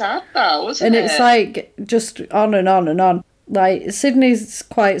weird. sad, that, wasn't And it's like just on and on and on. Like, Sydney's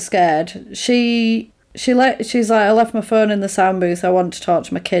quite scared. She's like, I left my phone in the sound booth. I want to talk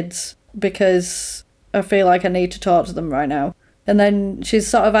to my kids because I feel like I need to talk to them right now. And then she's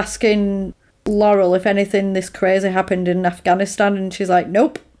sort of asking Laurel if anything this crazy happened in Afghanistan, and she's like,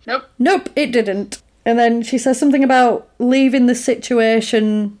 nope, it didn't. And then she says something about leaving the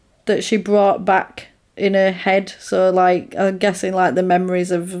situation that she brought back in her head. So, like, I'm guessing, like, the memories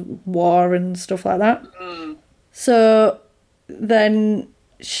of war and stuff like that. So then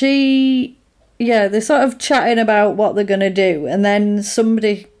they're sort of chatting about what they're going to do. And then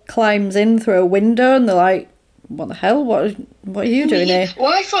somebody climbs in through a window and they're like, what the hell? What are you doing here?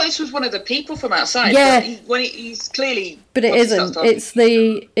 Well, I thought this was one of the people from outside. Yeah. But he's clearly... But it isn't. It's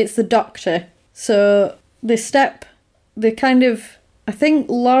the doctor. So they kind of... I think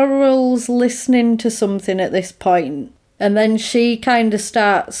Laurel's listening to something at this point, and then she kind of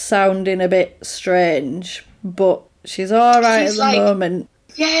starts sounding a bit strange, but she's all right at the moment.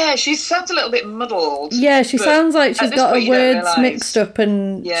 Yeah, she sounds a little bit muddled. Yeah, she sounds like she's got her words mixed up,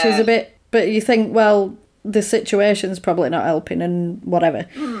 and she's a bit... But you think, well, the situation's probably not helping and whatever.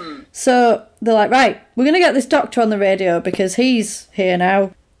 So they're like, right, we're going to get this doctor on the radio because he's here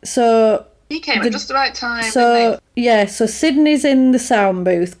now. So... He came at just the right time. So Sydney's in the sound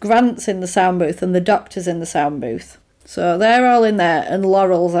booth, Grant's in the sound booth, and the doctor's in the sound booth. So they're all in there, and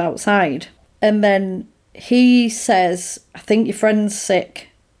Laurel's outside. And then he says, I think your friend's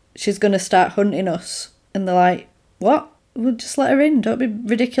sick. She's going to start hunting us. And they're like, what? We'll just let her in. Don't be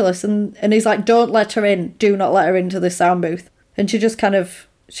ridiculous. And he's like, don't let her in. Do not let her into the sound booth. And she just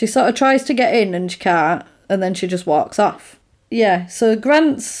she sort of tries to get in and she can't. And then she just walks off. Yeah, so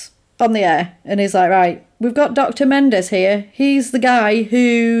Grant's on the air, and he's like, right, we've got Dr. Mendes here. He's the guy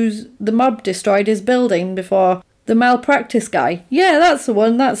who's the mob destroyed his building before. The malpractice guy. Yeah, that's the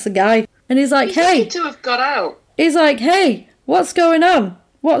one, that's the guy. And he's like, hey. To have got out. He's like, hey, what's going on?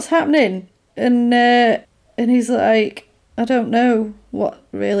 What's happening? And he's like, I don't know what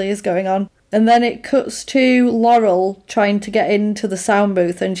really is going on. And then it cuts to Laurel trying to get into the sound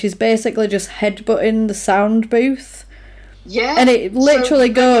booth, and she's basically just headbutting the sound booth. Yeah. And it literally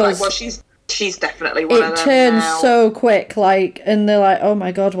goes... Like, well, she's definitely one of them. It turns now. so quick, like, and they're like, oh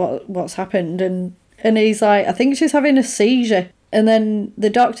my God, what's happened? And he's like, I think she's having a seizure. And then the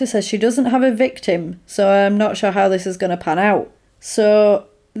doctor says she doesn't have a victim, so I'm not sure how this is going to pan out. So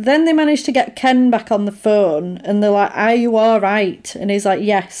then they manage to get Ken back on the phone, and they're like, are you all right? And he's like,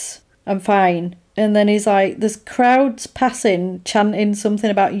 yes, I'm fine. And then he's like, there's crowds passing, chanting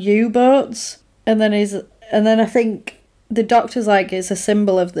something about U-boats. And then I think the doctor's like, it's a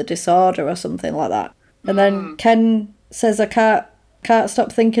symbol of the disorder or something like that. And then Ken says, I can't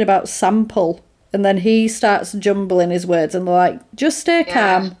stop thinking about sample. And then he starts jumbling his words, and they're like, just stay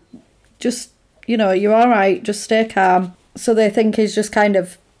calm. Just, you're all right. Just stay calm. So they think he's just kind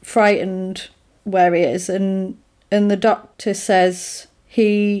of frightened where he is. And the doctor says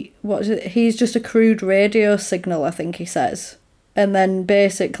he's just a crude radio signal, I think he says. And then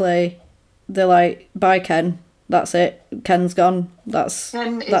basically they're like, bye, Ken. That's it. Ken's gone. That's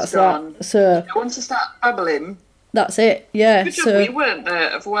gone. That. So once you start babbling, that's it. Yeah. Good job we weren't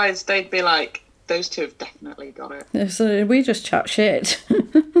there. Otherwise, they'd be like, "Those two have definitely got it." So we just chat shit.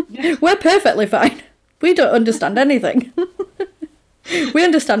 We're perfectly fine. We don't understand anything. We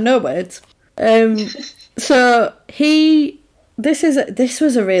understand no words. So this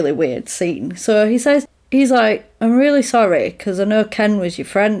was a really weird scene. So he says. He's like, I'm really sorry, because I know Ken was your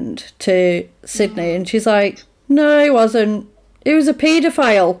friend, to Sydney. And she's like, no, he wasn't. He was a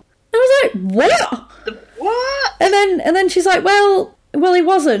paedophile. I was like, what? What? And then she's like, well, he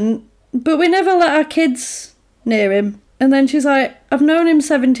wasn't, but we never let our kids near him. And then she's like, I've known him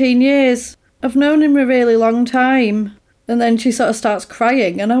 17 years. I've known him a really long time. And then she sort of starts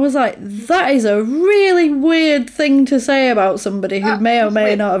crying. And I was like, that is a really weird thing to say about somebody who may or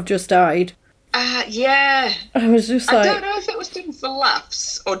may not have just died. Yeah. I was just like... I don't know if it was done for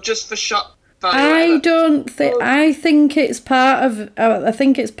laughs or just for shock value. I think it's part of... I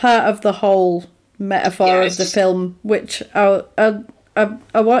think it's part of the whole metaphor of the film, which I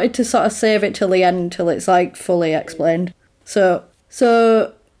wanted to sort of save it till the end, till it's, like, fully explained. So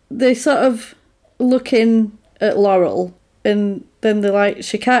they sort of looking at Laurel, and then they're like,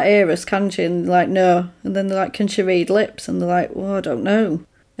 she can't hear us, can she? And they're like, no. And then they're like, can she read lips? And they're like, well, I don't know.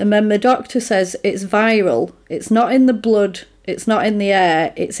 And then the doctor says it's viral. It's not in the blood. It's not in the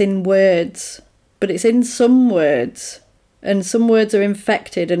air. It's in words. But it's in some words. And some words are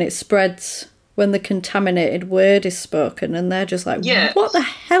infected and it spreads when the contaminated word is spoken, and they're just like, Yeah. what the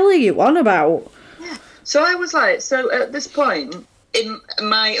hell are you on about? So I was like, so at this point,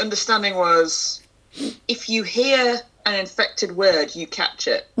 my understanding was, if you hear an infected word, you catch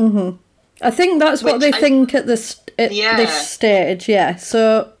it. I think that's what they think at this stage, yeah.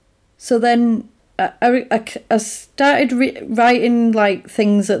 So then I started writing like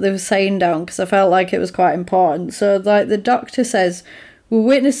things that they were saying down because I felt like it was quite important. So like the doctor says, we're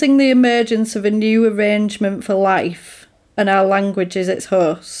witnessing the emergence of a new arrangement for life, and our language is its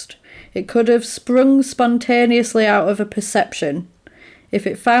host. It could have sprung spontaneously out of a perception. If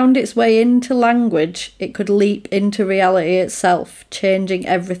it found its way into language, it could leap into reality itself, changing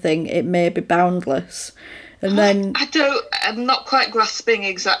everything. It may be boundless. And then I'm not quite grasping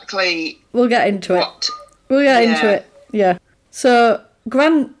exactly. We'll get into what. We'll get into it. Yeah. So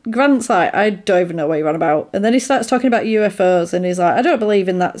Grant's like, I don't even know what you're on about. And then he starts talking about UFOs, and he's like, I don't believe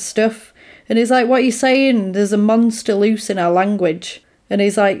in that stuff. And he's like, what are you saying? There's a monster loose in our language. And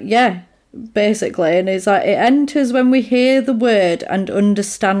he's like, yeah, basically. And he's like, it enters when we hear the word and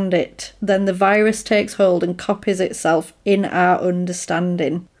understand it. Then the virus takes hold and copies itself in our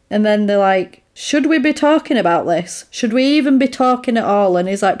understanding. And then they're like, should we be talking about this? Should we even be talking at all? And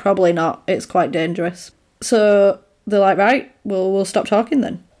he's like, probably not. It's quite dangerous. So they're like, right, we'll stop talking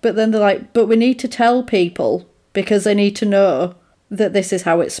then. But then they're like, but we need to tell people because they need to know that this is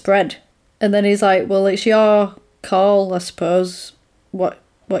how it spread. And then he's like, well, it's your call, I suppose, what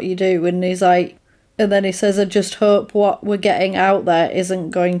you do. And he's like, and then he says, I just hope what we're getting out there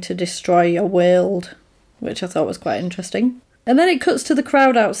isn't going to destroy your world, which I thought was quite interesting. And then it cuts to the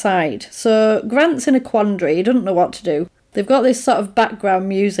crowd outside. So Grant's in a quandary, he doesn't know what to do. They've got this sort of background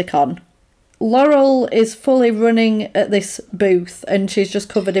music on. Laurel is fully running at this booth, and she's just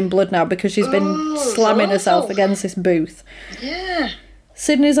covered in blood now because she's been slamming herself against this booth. Yeah.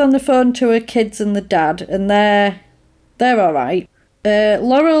 Sydney's on the phone to her kids and the dad, and they're all right.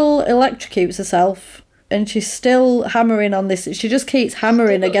 Laurel electrocutes herself, and she's still hammering on this. She just keeps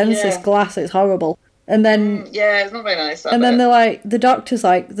hammering against this glass. It's horrible. And then it's not very nice. And then they're like, the doctor's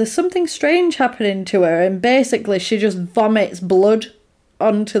like, there's something strange happening to her, and basically she just vomits blood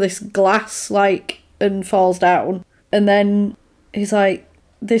onto this glass, like, and falls down. And then he's like,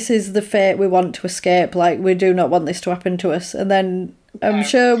 this is the fate we want to escape. Like, we do not want this to happen to us. And then I'm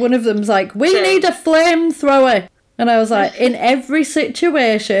sure one of them's like, we need a flamethrower. And I was like, in every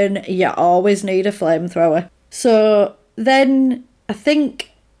situation, you always need a flamethrower. So then I think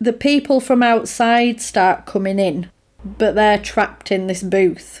the people from outside start coming in, but they're trapped in this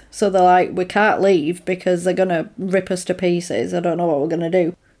booth. So they're like, we can't leave because they're going to rip us to pieces. I don't know what we're going to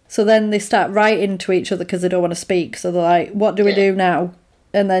do. So then they start writing to each other because they don't want to speak. So they're like, what do we do now?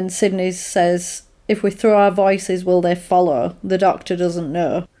 And then Sydney says, if we throw our voices, will they follow? The doctor doesn't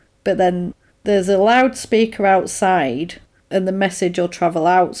know. But then there's a loudspeaker outside and the message will travel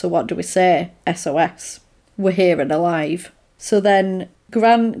out. So what do we say? SOS. We're here and alive. So then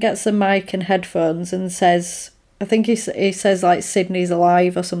Grant gets a mic and headphones and says, I think he says like Sydney's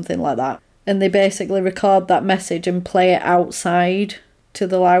alive or something like that. And they basically record that message and play it outside to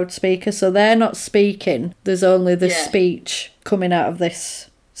the loudspeaker. So they're not speaking. There's only the speech coming out of this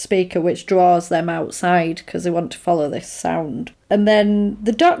speaker, which draws them outside because they want to follow this sound. And then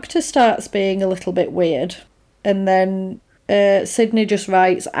the doctor starts being a little bit weird. And then Sydney just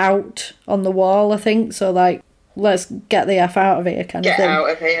writes out on the wall, I think. So like, let's get the F out of here kind of thing. Get out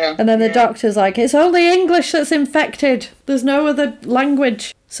of here. And then the doctor's like, it's only English that's infected. There's no other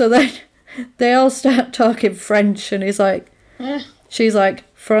language. So then they all start talking French, and he's like, she's like,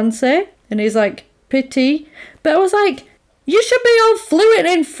 Francais? And he's like, petit. But I was like, you should be all fluent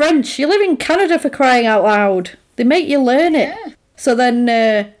in French. You live in Canada, for crying out loud. They make you learn it. Yeah. So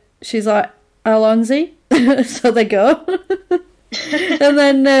then she's like, allons-y. So they go. And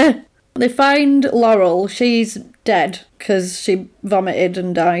then they find Laurel. She's dead because she vomited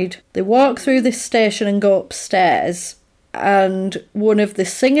and died. They walk through this station and go upstairs, and one of the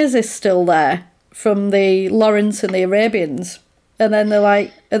singers is still there from the Lawrence and the Arabians. And then they're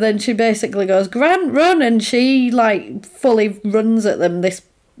like, and then she basically goes, Grant, run! And she like fully runs at them, this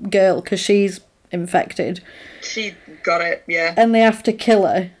girl, because she's infected. She got it, yeah. And they have to kill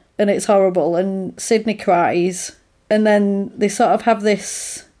her, and it's horrible. And Sydney cries, and then they sort of have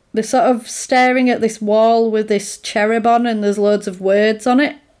this. They're sort of staring at this wall with this cherub on, and there's loads of words on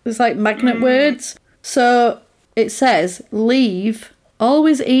it. There's like magnet words. So it says, leave,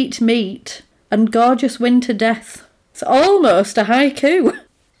 always eat meat, and gorgeous winter death. It's almost a haiku.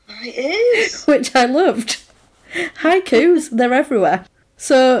 It is. Which I loved. Haikus, they're everywhere.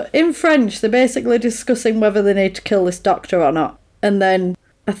 So in French, they're basically discussing whether they need to kill this doctor or not. And then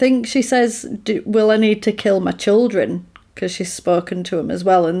I think she says, will I need to kill my children? Because she's spoken to him as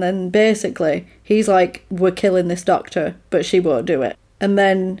well. And then basically he's like, we're killing this doctor, but she won't do it. And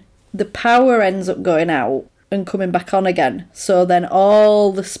then the power ends up going out and coming back on again. So then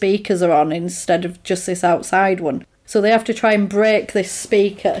all the speakers are on instead of just this outside one. So they have to try and break this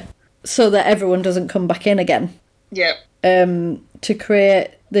speaker so that everyone doesn't come back in again. Yeah. To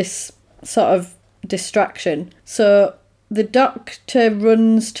create this sort of distraction. So the doctor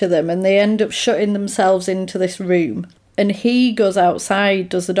runs to them and they end up shutting themselves into this room. And he goes outside,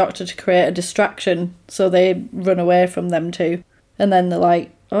 does the doctor, to create a distraction. So they run away from them too. And then they're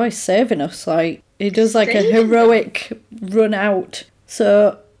like, oh, he's saving us. Like, he does like a heroic run out.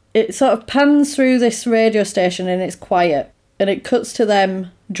 So it sort of pans through this radio station and it's quiet. And it cuts to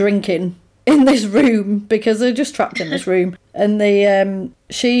them drinking in this room because they're just trapped in this room. And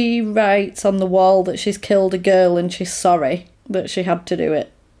she writes on the wall that she's killed a girl and she's sorry that she had to do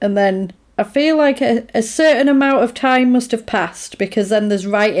it. And then I feel like a certain amount of time must have passed because then there's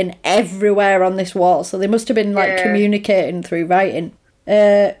writing everywhere on this wall. So they must have been like communicating through writing.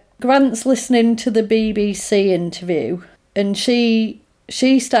 Grant's listening to the BBC interview and she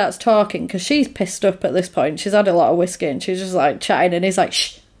starts talking because she's pissed up at this point. She's had a lot of whiskey and she's just like chatting and he's like,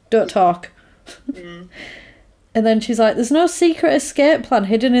 shh, don't talk. And then she's like, there's no secret escape plan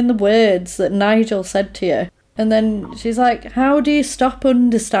hidden in the words that Nigel said to you. And then she's like, how do you stop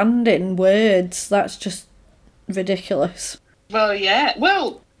understanding words? That's just ridiculous. Well, yeah.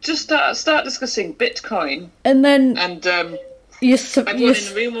 Well, just start discussing Bitcoin. And then... And everyone in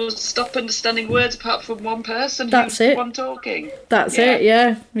the room will stop understanding words apart from one person who's the one talking. That's it,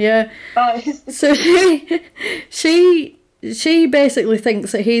 yeah. So she basically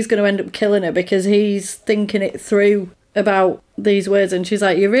thinks that he's going to end up killing her because he's thinking it through about these words, and she's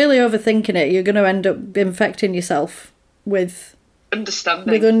like, you're really overthinking it. You're going to end up infecting yourself with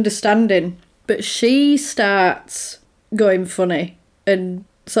understanding. But she starts going funny and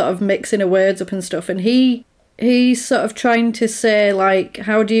sort of mixing her words up and stuff, and he's sort of trying to say, like,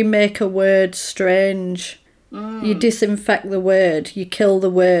 how do you make a word strange? You disinfect the word, you kill the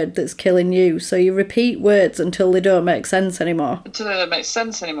word that's killing you. So you repeat words until they don't make sense anymore.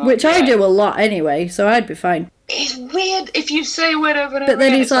 Which I do a lot anyway, so I'd be fine. It's weird if you say a word over and over. But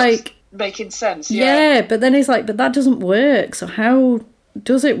then he's like... making sense, yeah, but then he's like, but that doesn't work, so how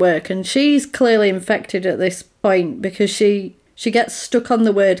does it work? And she's clearly infected at this point because she gets stuck on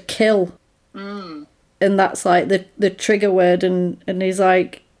the word kill. And that's like the trigger word, and he's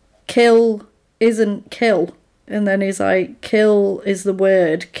like, kill isn't kill. And then he's like, kill is the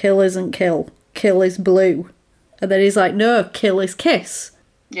word, kill isn't kill. Kill is blue. And then he's like, no, kill is kiss.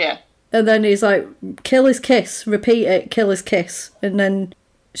 Yeah. And then he's like, kill is kiss, repeat it, kill is kiss. And then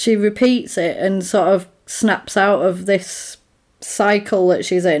she repeats it and sort of snaps out of this cycle that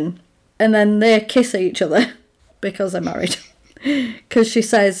she's in. And then they kiss each other because they're married. Because she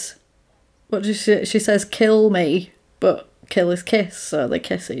says, what does she says, kill me, but kill is kiss, so they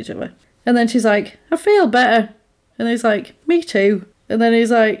kiss each other. And then she's like, I feel better. And he's like, me too. And then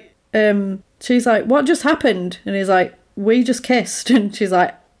he's like, she's like, what just happened? And he's like, we just kissed. And she's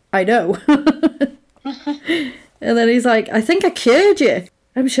like, I know. And then he's like, I think I cured you.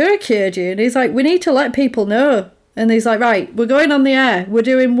 I'm sure I cured you. And he's like, we need to let people know. And he's like, right, we're going on the air. We're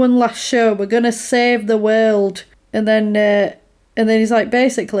doing one last show. We're going to save the world. And then he's like,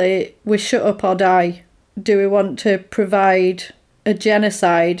 basically, we shut up or die. Do we want to provide a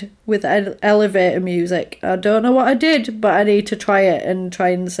genocide with elevator music? I don't know what I did, but I need to try it and try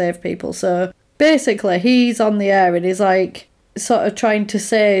and save people. So basically, he's on the air and he's like, sort of trying to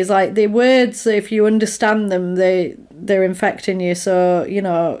say, is like, the words, if you understand them, they're infecting you. So, you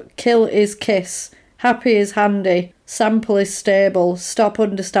know, kill is kiss, happy is handy, sample is stable, stop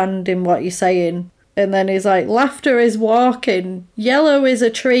understanding what you're saying. And then he's like, laughter is walking, yellow is a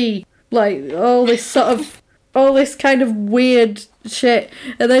tree, like all this kind of weird shit.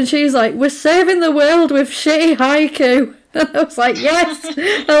 And then she's like, we're saving the world with shitty haiku. And I was like, yes,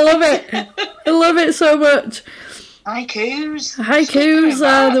 I love it. I love it so much. Haikus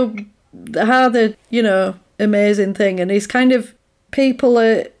are the you know, amazing thing. And he's kind of,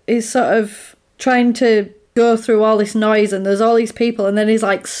 he's sort of trying to go through all this noise and there's all these people, and then he's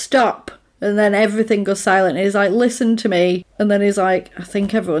like, stop. And then everything goes silent. And he's like, listen to me. And then he's like, I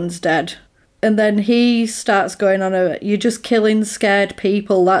think everyone's dead. And then he starts going on you're just killing scared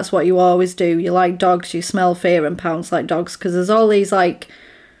people. That's what you always do. You're like dogs. You smell fear and pounce like dogs. Because there's all these, like,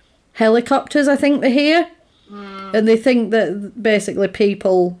 helicopters, I think, they're here. And they think that basically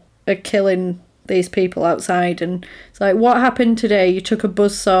people are killing these people outside. And it's like, what happened today? You took a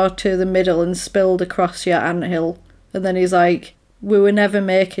buzzsaw to the middle and spilled across your anthill. And then he's like, we were never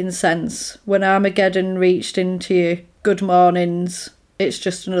making sense. When Armageddon reached into you, good mornings, it's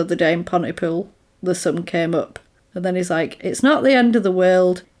just another day in Pontypool. The sun came up. And then he's like, it's not the end of the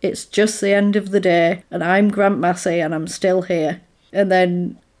world, it's just the end of the day, and I'm Grant Massey and I'm still here. And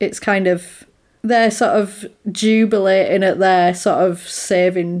then it's kind of, they're sort of jubilating at their sort of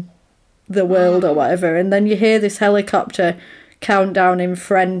saving the world or whatever. And then you hear this helicopter countdown in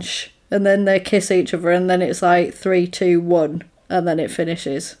French, and then they kiss each other, and then it's like 3, 2, 1, and then it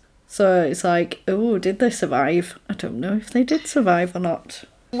finishes. So it's like, oh, did they survive? I don't know if they did survive or not.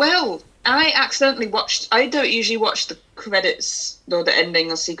 Well, I accidentally watched... I don't usually watch the credits or the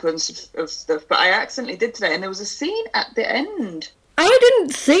ending or sequence of stuff, but I accidentally did today, and there was a scene at the end. I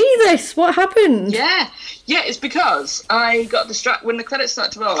didn't see this. What happened? Yeah, it's because I got distracted. When the credits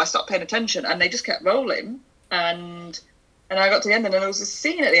started to roll, I stopped paying attention, and they just kept rolling, and I got to the end, and then there was a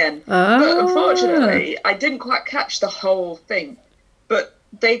scene at the end. But unfortunately, I didn't quite catch the whole thing. But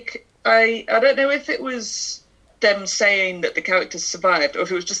I don't know if it was them saying that the characters survived, or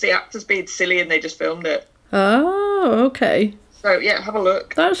if it was just the actors being silly and they just filmed it. Oh, okay. So yeah, have a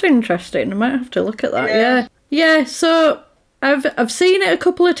look. That's interesting. I might have to look at that. Yeah. So I've seen it a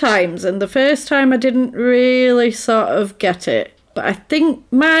couple of times, and the first time I didn't really sort of get it. But I think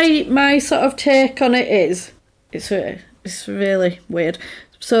my sort of take on it is it's really weird.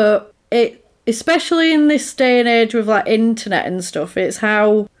 So it, especially in this day and age with like internet and stuff, it's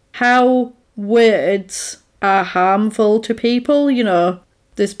how words are harmful to people. You know,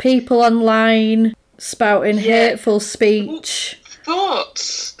 there's people online spouting hateful speech.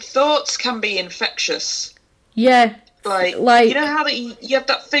 Thoughts can be infectious. Yeah. Like you know how that you have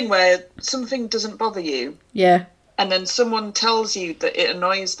that thing where something doesn't bother you. Yeah. And then someone tells you that it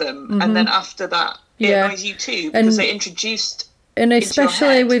annoys them, and then after that it annoys you too, because they introduced and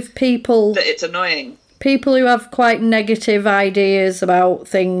especially with people that it's annoying. People who have quite negative ideas about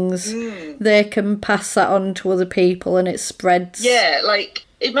things, they can pass that on to other people and it spreads. Yeah, like,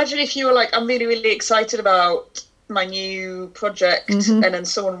 imagine if you were like, I'm really, really excited about my new project, and then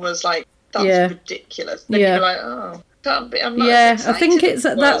someone was like, that's ridiculous. Then you're like, oh, can't be, I'm not excited. I think it's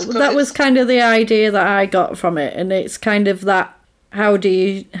that was kind of the idea that I got from it, and it's kind of that, how do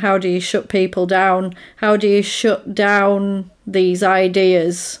you shut people down? How do you shut down these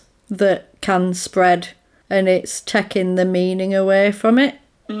ideas that can spread? And it's taking the meaning away from it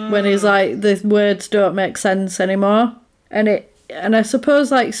when it's like the words don't make sense anymore. And I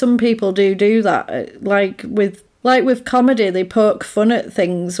suppose like some people do that. Like with comedy, they poke fun at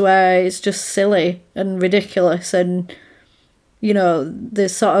things where it's just silly and ridiculous, and you know,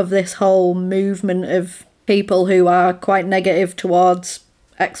 there's sort of this whole movement of people who are quite negative towards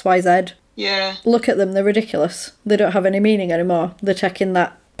XYZ. Yeah. Look at them, they're ridiculous. They don't have any meaning anymore. They're taking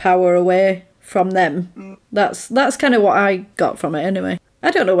that power away from them. That's kind of what I got from it anyway.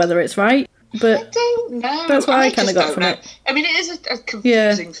 I don't know whether it's right, but I don't know. That's what I kind of got from it. I mean, it is a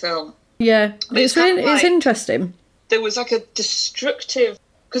confusing film. Yeah, it's interesting. There was like a destructive,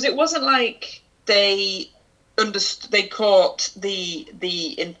 because it wasn't like they caught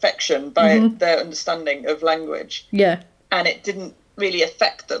the infection by their understanding of language. Yeah, and it didn't really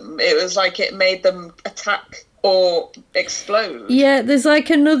affect them. It was like it made them attack or explode. Yeah, there's like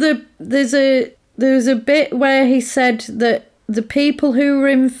there's a bit where he said that the people who were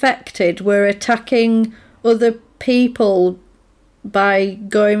infected were attacking other people by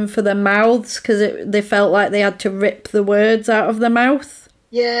going for their mouths because they felt like they had to rip the words out of their mouth.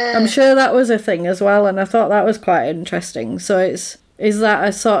 Yeah. I'm sure that was a thing as well, and I thought that was quite interesting. So is that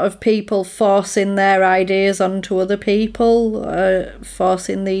a sort of people forcing their ideas onto other people,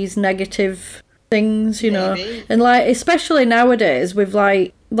 forcing these negative things, you know? And like, especially nowadays with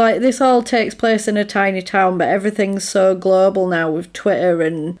like this all takes place in a tiny town, but everything's so global now with Twitter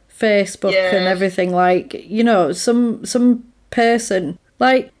and Facebook and everything. Like, you know, some person,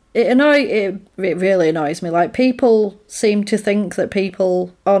 like, it really annoys me. Like, people seem to think that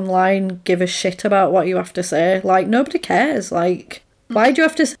people online give a shit about what you have to say. Like, nobody cares. Like, why do you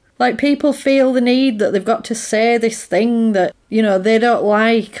have to... Like, people feel the need that they've got to say this thing that, you know, they don't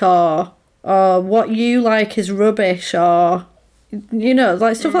like, or what you like is rubbish, or, you know,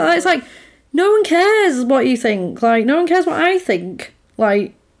 like, stuff like that. It's like, no one cares what you think. Like, no one cares what I think.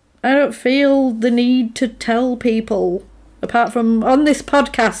 Like, I don't feel the need to tell people... Apart from on this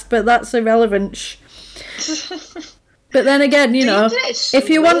podcast, but that's irrelevant. But then again, you know, if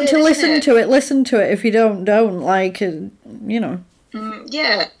you want to listen to it, listen to it. If you don't. Like, you know.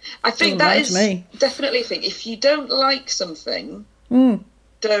 Yeah, I think that is definitely a thing. If you don't like something,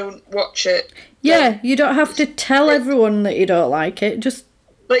 don't watch it. Yeah, you don't have to tell everyone that you don't like it. Just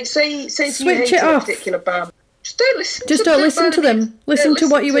like say switch you hate it off. A particular band. just don't listen. Just to don't them, listen by to the means. them. Listen Don't to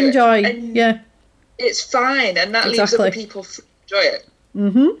what you it. enjoy. And Yeah. it's fine, and that leaves other people to enjoy it.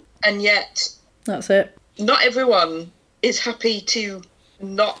 And yet, That's it. not everyone is happy to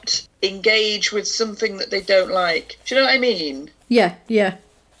not engage with something that they don't like. Do you know what I mean? Yeah, yeah.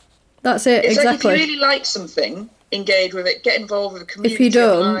 That's it, It's exactly. like if you really like something, engage with it, get involved with the community. If you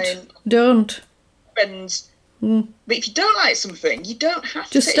don't, online, don't. friends. But if you don't like something, you don't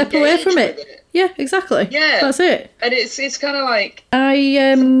have Just to step away engage from with it. Yeah, exactly. Yeah. That's it. And it's kind of like I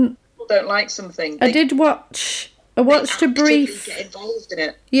people don't like something. I did watch. I watched a brief. Get involved in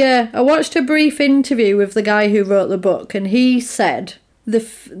it. Yeah, I watched a brief interview with the guy who wrote the book, and he said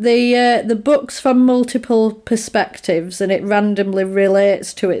the book's from multiple perspectives, and it randomly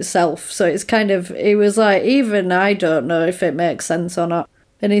relates to itself. So it's kind of, he was like, even I don't know if it makes sense or not.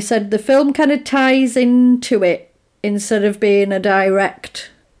 And he said the film kind of ties into it instead of being a direct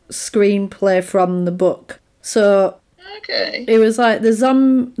screenplay from the book. So Okay. it was like the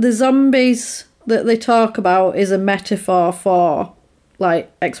zombies that they talk about is a metaphor for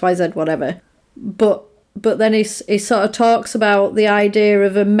like XYZ whatever, but then he sort of talks about the idea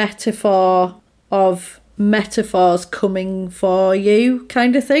of a metaphor of metaphors coming for you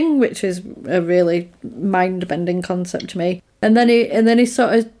kind of thing, which is a really mind-bending concept to me. And then he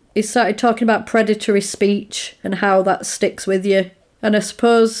started talking about predatory speech and how that sticks with you. And I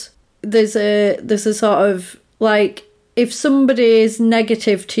suppose there's a sort of like, if somebody is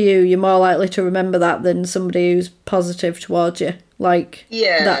negative to you, you're more likely to remember that than somebody who's positive towards you. Like,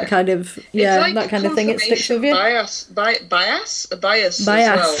 that kind of, like that kind of thing, it sticks with you. Bias as Bias.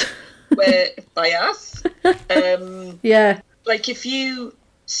 well. Where bias. Yeah. Like if you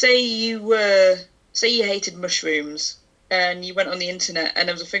say you hated mushrooms and you went on the internet and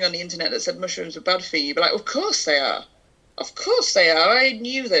there was a thing on the internet that said mushrooms were bad for you, you'd be like, of course they are. Of course they are. I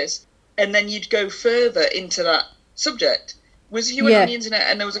knew this. And then you'd go further into that subject. Whereas if you went on the internet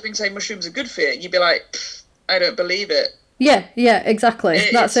and there was a thing saying mushrooms are good for you, you'd be like, I don't believe it. Yeah, exactly.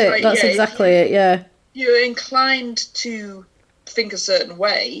 That's it. Like, That's exactly it, yeah. You're inclined to think a certain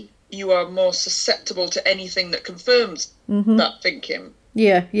way, you are more susceptible to anything that confirms that thinking.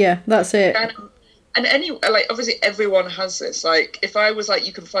 Yeah, that's it. And like, obviously everyone has this. Like, if I was like,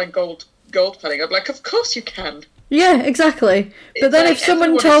 you can find gold panning, I'd be like, of course you can. Yeah, exactly. But It's then like if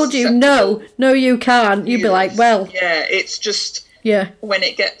someone everyone told is you, susceptible. no, you can't, you'd be like, well, Yeah, it's just yeah, when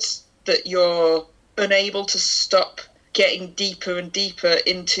it gets that you're unable to stop getting deeper and deeper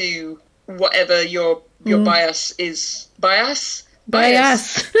into whatever your bias is. Bias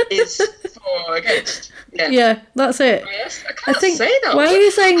is for or against. Yeah, that's it. Bias? I I can't think. say that. Why are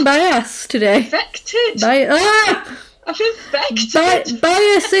you saying bias today? Infected. I've infected.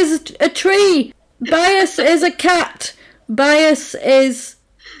 Bias is a tree. Bias is a cat. Bias is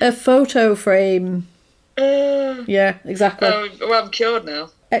a photo frame. Yeah, exactly. Well, I'm cured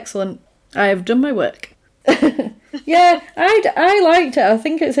now. Excellent. I have done my work. Yeah, I liked it. I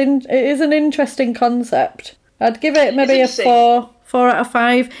think it is an interesting concept. I'd give it maybe a 4 out of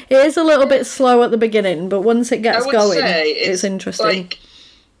 5. It is a little bit slow at the beginning, but once it gets going, it's interesting. Like,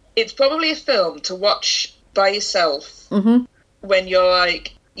 it's probably a film to watch by yourself when you're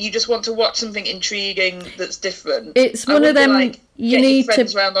like, you just want to watch something intriguing that's different. It's one of them, like, you get need your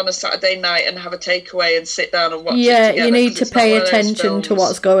friends to... round on a Saturday night and have a takeaway and sit down and watch it Yeah, together, you need 'cause to it's not pay one of those attention to films.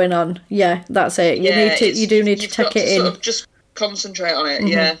 what's going on. Yeah, that's it. You do need to you've take got it to in. sort of just concentrate on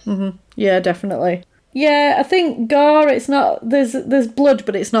it, Yeah, definitely. Yeah, I think gore, it's not... There's blood,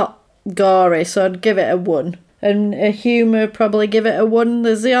 but it's not gory, so I'd give it a 1. And humour, probably give it a 1.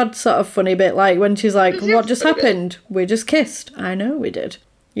 There's the odd sort of funny bit, like when she's like, what just happened? We just kissed. I know we did.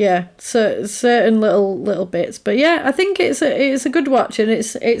 Yeah, so certain little bits. But yeah, I think it's a good watch, and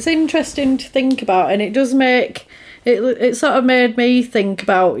it's interesting to think about, and it does make... It sort of made me think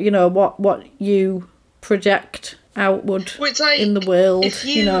about, what you project outward in the world.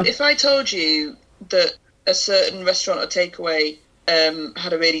 If I told you that a certain restaurant or takeaway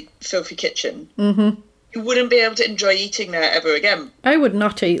had a really filthy kitchen, you wouldn't be able to enjoy eating there ever again. I would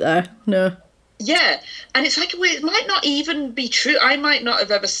not eat there, no. Yeah, and it's like, it might not even be true. I might not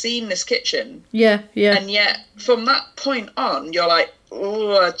have ever seen this kitchen. Yeah. And yet, from that point on, you're like,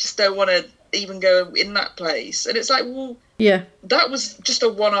 oh, I just don't want to even go in that place. And it's like, well, yeah, that was just a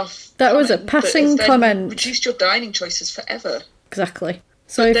one-off. That was a passing comment. Reduced your dining choices forever. Exactly.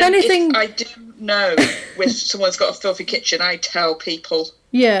 So if anything, I do know if someone's got a filthy kitchen, I tell people.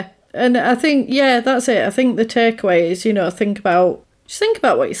 Yeah, and I think that's it. I think the takeaway is think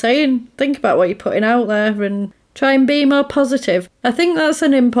about what you're saying, think about what you're putting out there, and try and be more positive. I think that's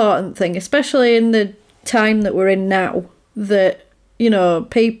an important thing, especially in the time that we're in now. That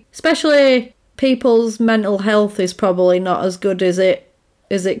especially people's mental health is probably not as good as it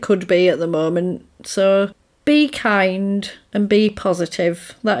could be at the moment. So be kind and be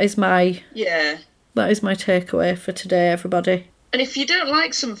positive. That is my takeaway for today, everybody. And if you don't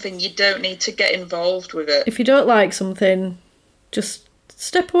like something, you don't need to get involved with it. If you don't like something, just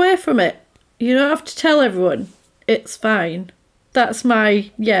step away from it. You don't have to tell everyone. It's fine. That's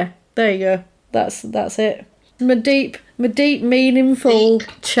my, there you go. That's it. My deep, meaningful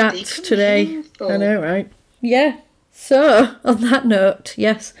chat today. Meaningful. I know, right? Yeah. So, on that note,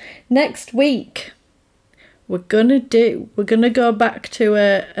 yes, next week we're gonna go back to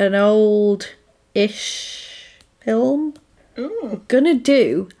an old-ish film. Ooh. We're gonna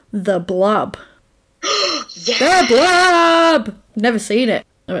do The Blob. Yeah! The Blob! Never seen it.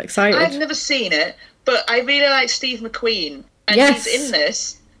 I'm excited. I've never seen it, but I really like Steve McQueen. And yes. He's in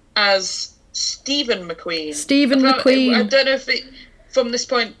this as Stephen McQueen. McQueen. I don't know if from this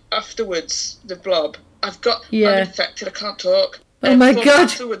point afterwards, The Blob, I'm infected, I can't talk. Oh my God.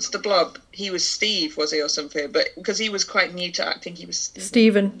 Afterwards, The Blob, he was Steve, was he, or something? But because he was quite new to acting, he was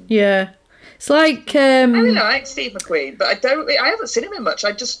Stephen, yeah. It's like... I really like Steve McQueen, but I haven't seen him in much.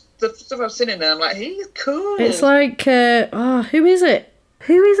 The stuff I've seen him in, I'm like, he's cool. It's like, who is it?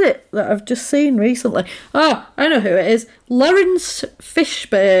 Who is it that I've just seen recently? Oh, I know who it is. Lawrence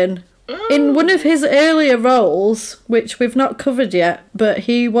Fishburne. Oh. In one of his earlier roles, which we've not covered yet, but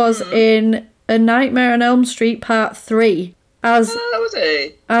he was in A Nightmare on Elm Street Part 3 as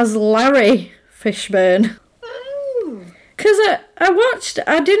Larry Fishburne. Because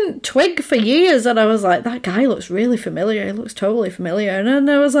I didn't twig for years, and I was like, that guy looks really familiar. He looks totally familiar. And then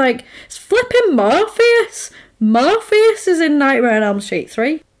I was like, it's flipping Morpheus. Morpheus is in Nightmare on Elm Street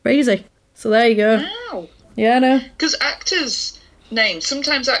 3. Crazy. So there you go. Wow. Yeah, I know. Because actors' names,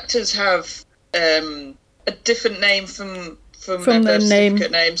 sometimes actors have a different name from their birth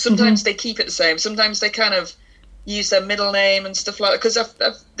certificate name. Sometimes they keep it the same. Sometimes they kind of use their middle name and stuff like that. Because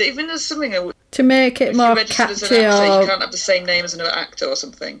even there's something... To make it more catchy, as an actor, you can't have the same name as another actor or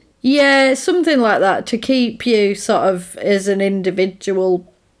something. Yeah, something like that, to keep you sort of as an individual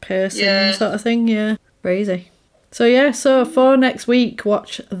person sort of thing, yeah. Crazy. So for next week,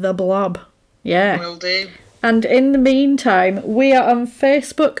 watch The Blob. Yeah. Will do. And in the meantime, we are on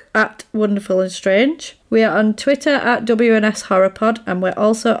Facebook at Wonderful and Strange. We are on Twitter at WNS HorrorPod, and we're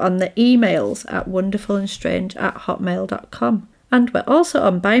also on the emails at wonderfulandstrange@hotmail.com. And we're also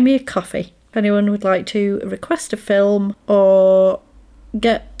on Buy Me a Coffee. If anyone would like to request a film or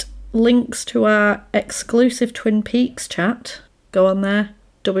get links to our exclusive Twin Peaks chat, go on there,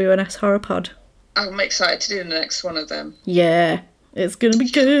 WNS HorrorPod. I'm excited to do the next one of them. Yeah, it's going to be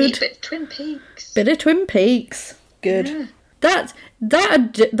good. A bit of Twin Peaks. Bit of Twin Peaks. Good. Yeah.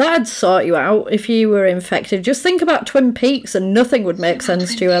 That'd sort you out if you were infected. Just think about Twin Peaks and nothing would make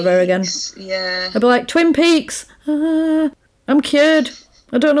sense to you ever again. Yeah. I'd be like, Twin Peaks, I'm cured.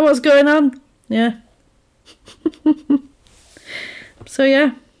 I don't know what's going on. Yeah. So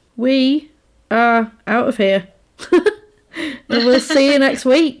yeah, we are out of here. And we'll see you next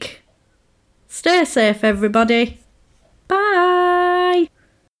week. Stay safe, everybody. Bye.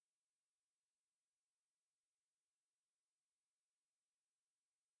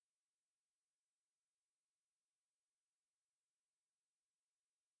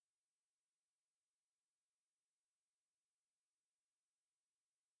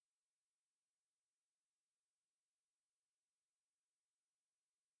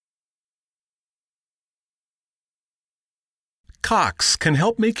 Cox can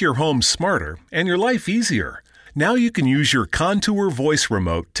help make your home smarter and your life easier. Now you can use your Contour voice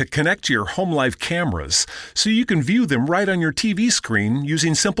remote to connect to your home life cameras so you can view them right on your TV screen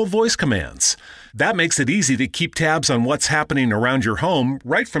using simple voice commands. That makes it easy to keep tabs on what's happening around your home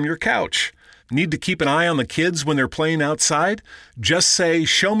right from your couch. Need to keep an eye on the kids when they're playing outside? Just say,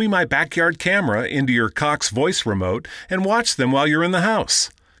 "Show me my backyard camera" into your Cox voice remote and watch them while you're in the house.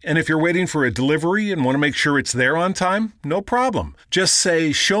 And if you're waiting for a delivery and want to make sure it's there on time, no problem. Just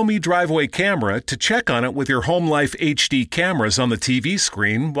say, "Show me driveway camera" to check on it with your Home Life HD cameras on the TV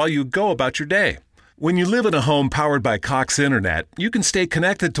screen while you go about your day. When you live in a home powered by Cox Internet, you can stay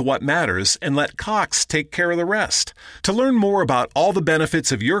connected to what matters and let Cox take care of the rest. To learn more about all the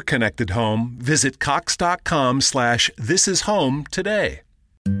benefits of your connected home, visit cox.com/thisishome today.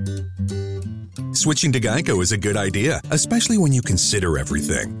 Switching to Geico is a good idea, especially when you consider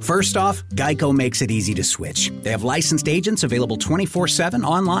everything. First off, Geico makes it easy to switch. They have licensed agents available 24/7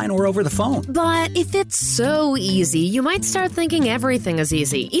 online or over the phone. But if it's so easy, you might start thinking everything is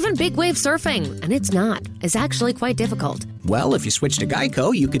easy, even big wave surfing. And it's not. It's actually quite difficult. Well, if you switch to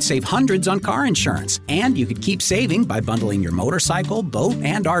Geico, you could save hundreds on car insurance. And you could keep saving by bundling your motorcycle, boat,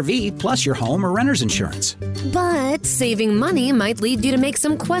 and RV, plus your home or renter's insurance. But saving money might lead you to make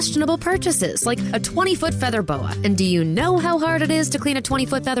some questionable purchases, like a 20-foot feather boa. And do you know how hard it is to clean a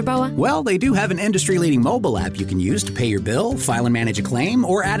 20-foot feather boa? Well, they do have an industry-leading mobile app you can use to pay your bill, file and manage a claim,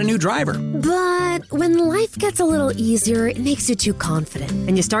 or add a new driver. But when life gets a little easier, it makes you too confident,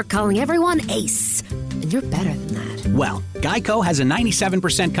 and you start calling everyone Ace. And you're better than that. Well, Geico has a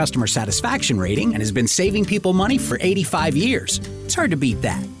 97% customer satisfaction rating and has been saving people money for 85 years. It's hard to beat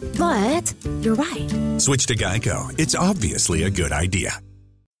that. But you're right. Switch to Geico. It's obviously a good idea.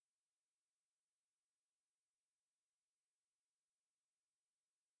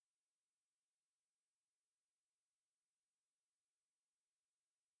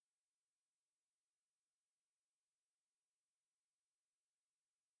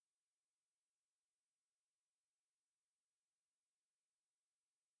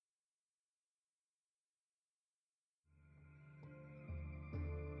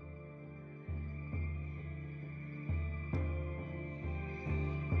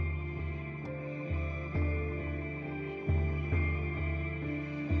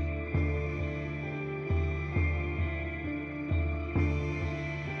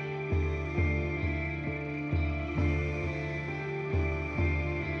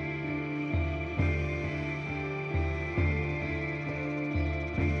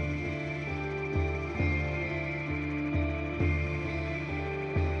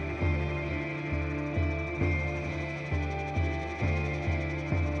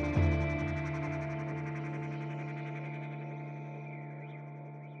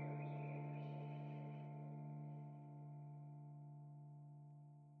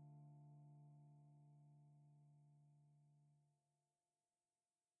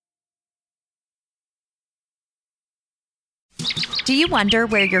 Do you wonder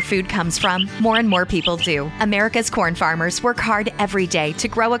where your food comes from? More and more people do. America's corn farmers work hard every day to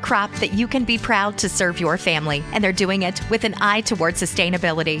grow a crop that you can be proud to serve your family. And they're doing it with an eye toward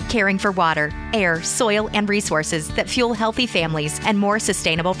sustainability, caring for water, air, soil, and resources that fuel healthy families and more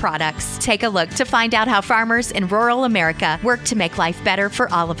sustainable products. Take a look to find out how farmers in rural America work to make life better for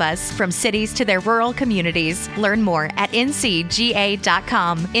all of us, from cities to their rural communities. Learn more at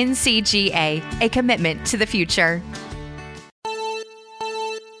ncga.com. NCGA, a commitment to the future.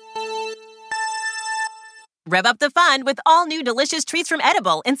 Rev up the fun with all new delicious treats from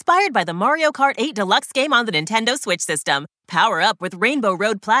Edible, inspired by the Mario Kart 8 Deluxe game on the Nintendo Switch system. Power up with Rainbow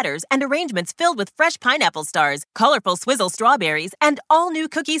Road platters and arrangements filled with fresh pineapple stars, colorful Swizzle strawberries, and all new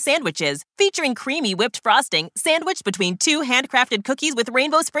cookie sandwiches, featuring creamy whipped frosting sandwiched between two handcrafted cookies with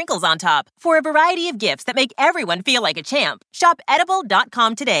rainbow sprinkles on top. For a variety of gifts that make everyone feel like a champ, shop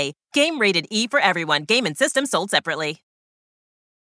edible.com today. Game rated E for everyone. Game and system sold separately.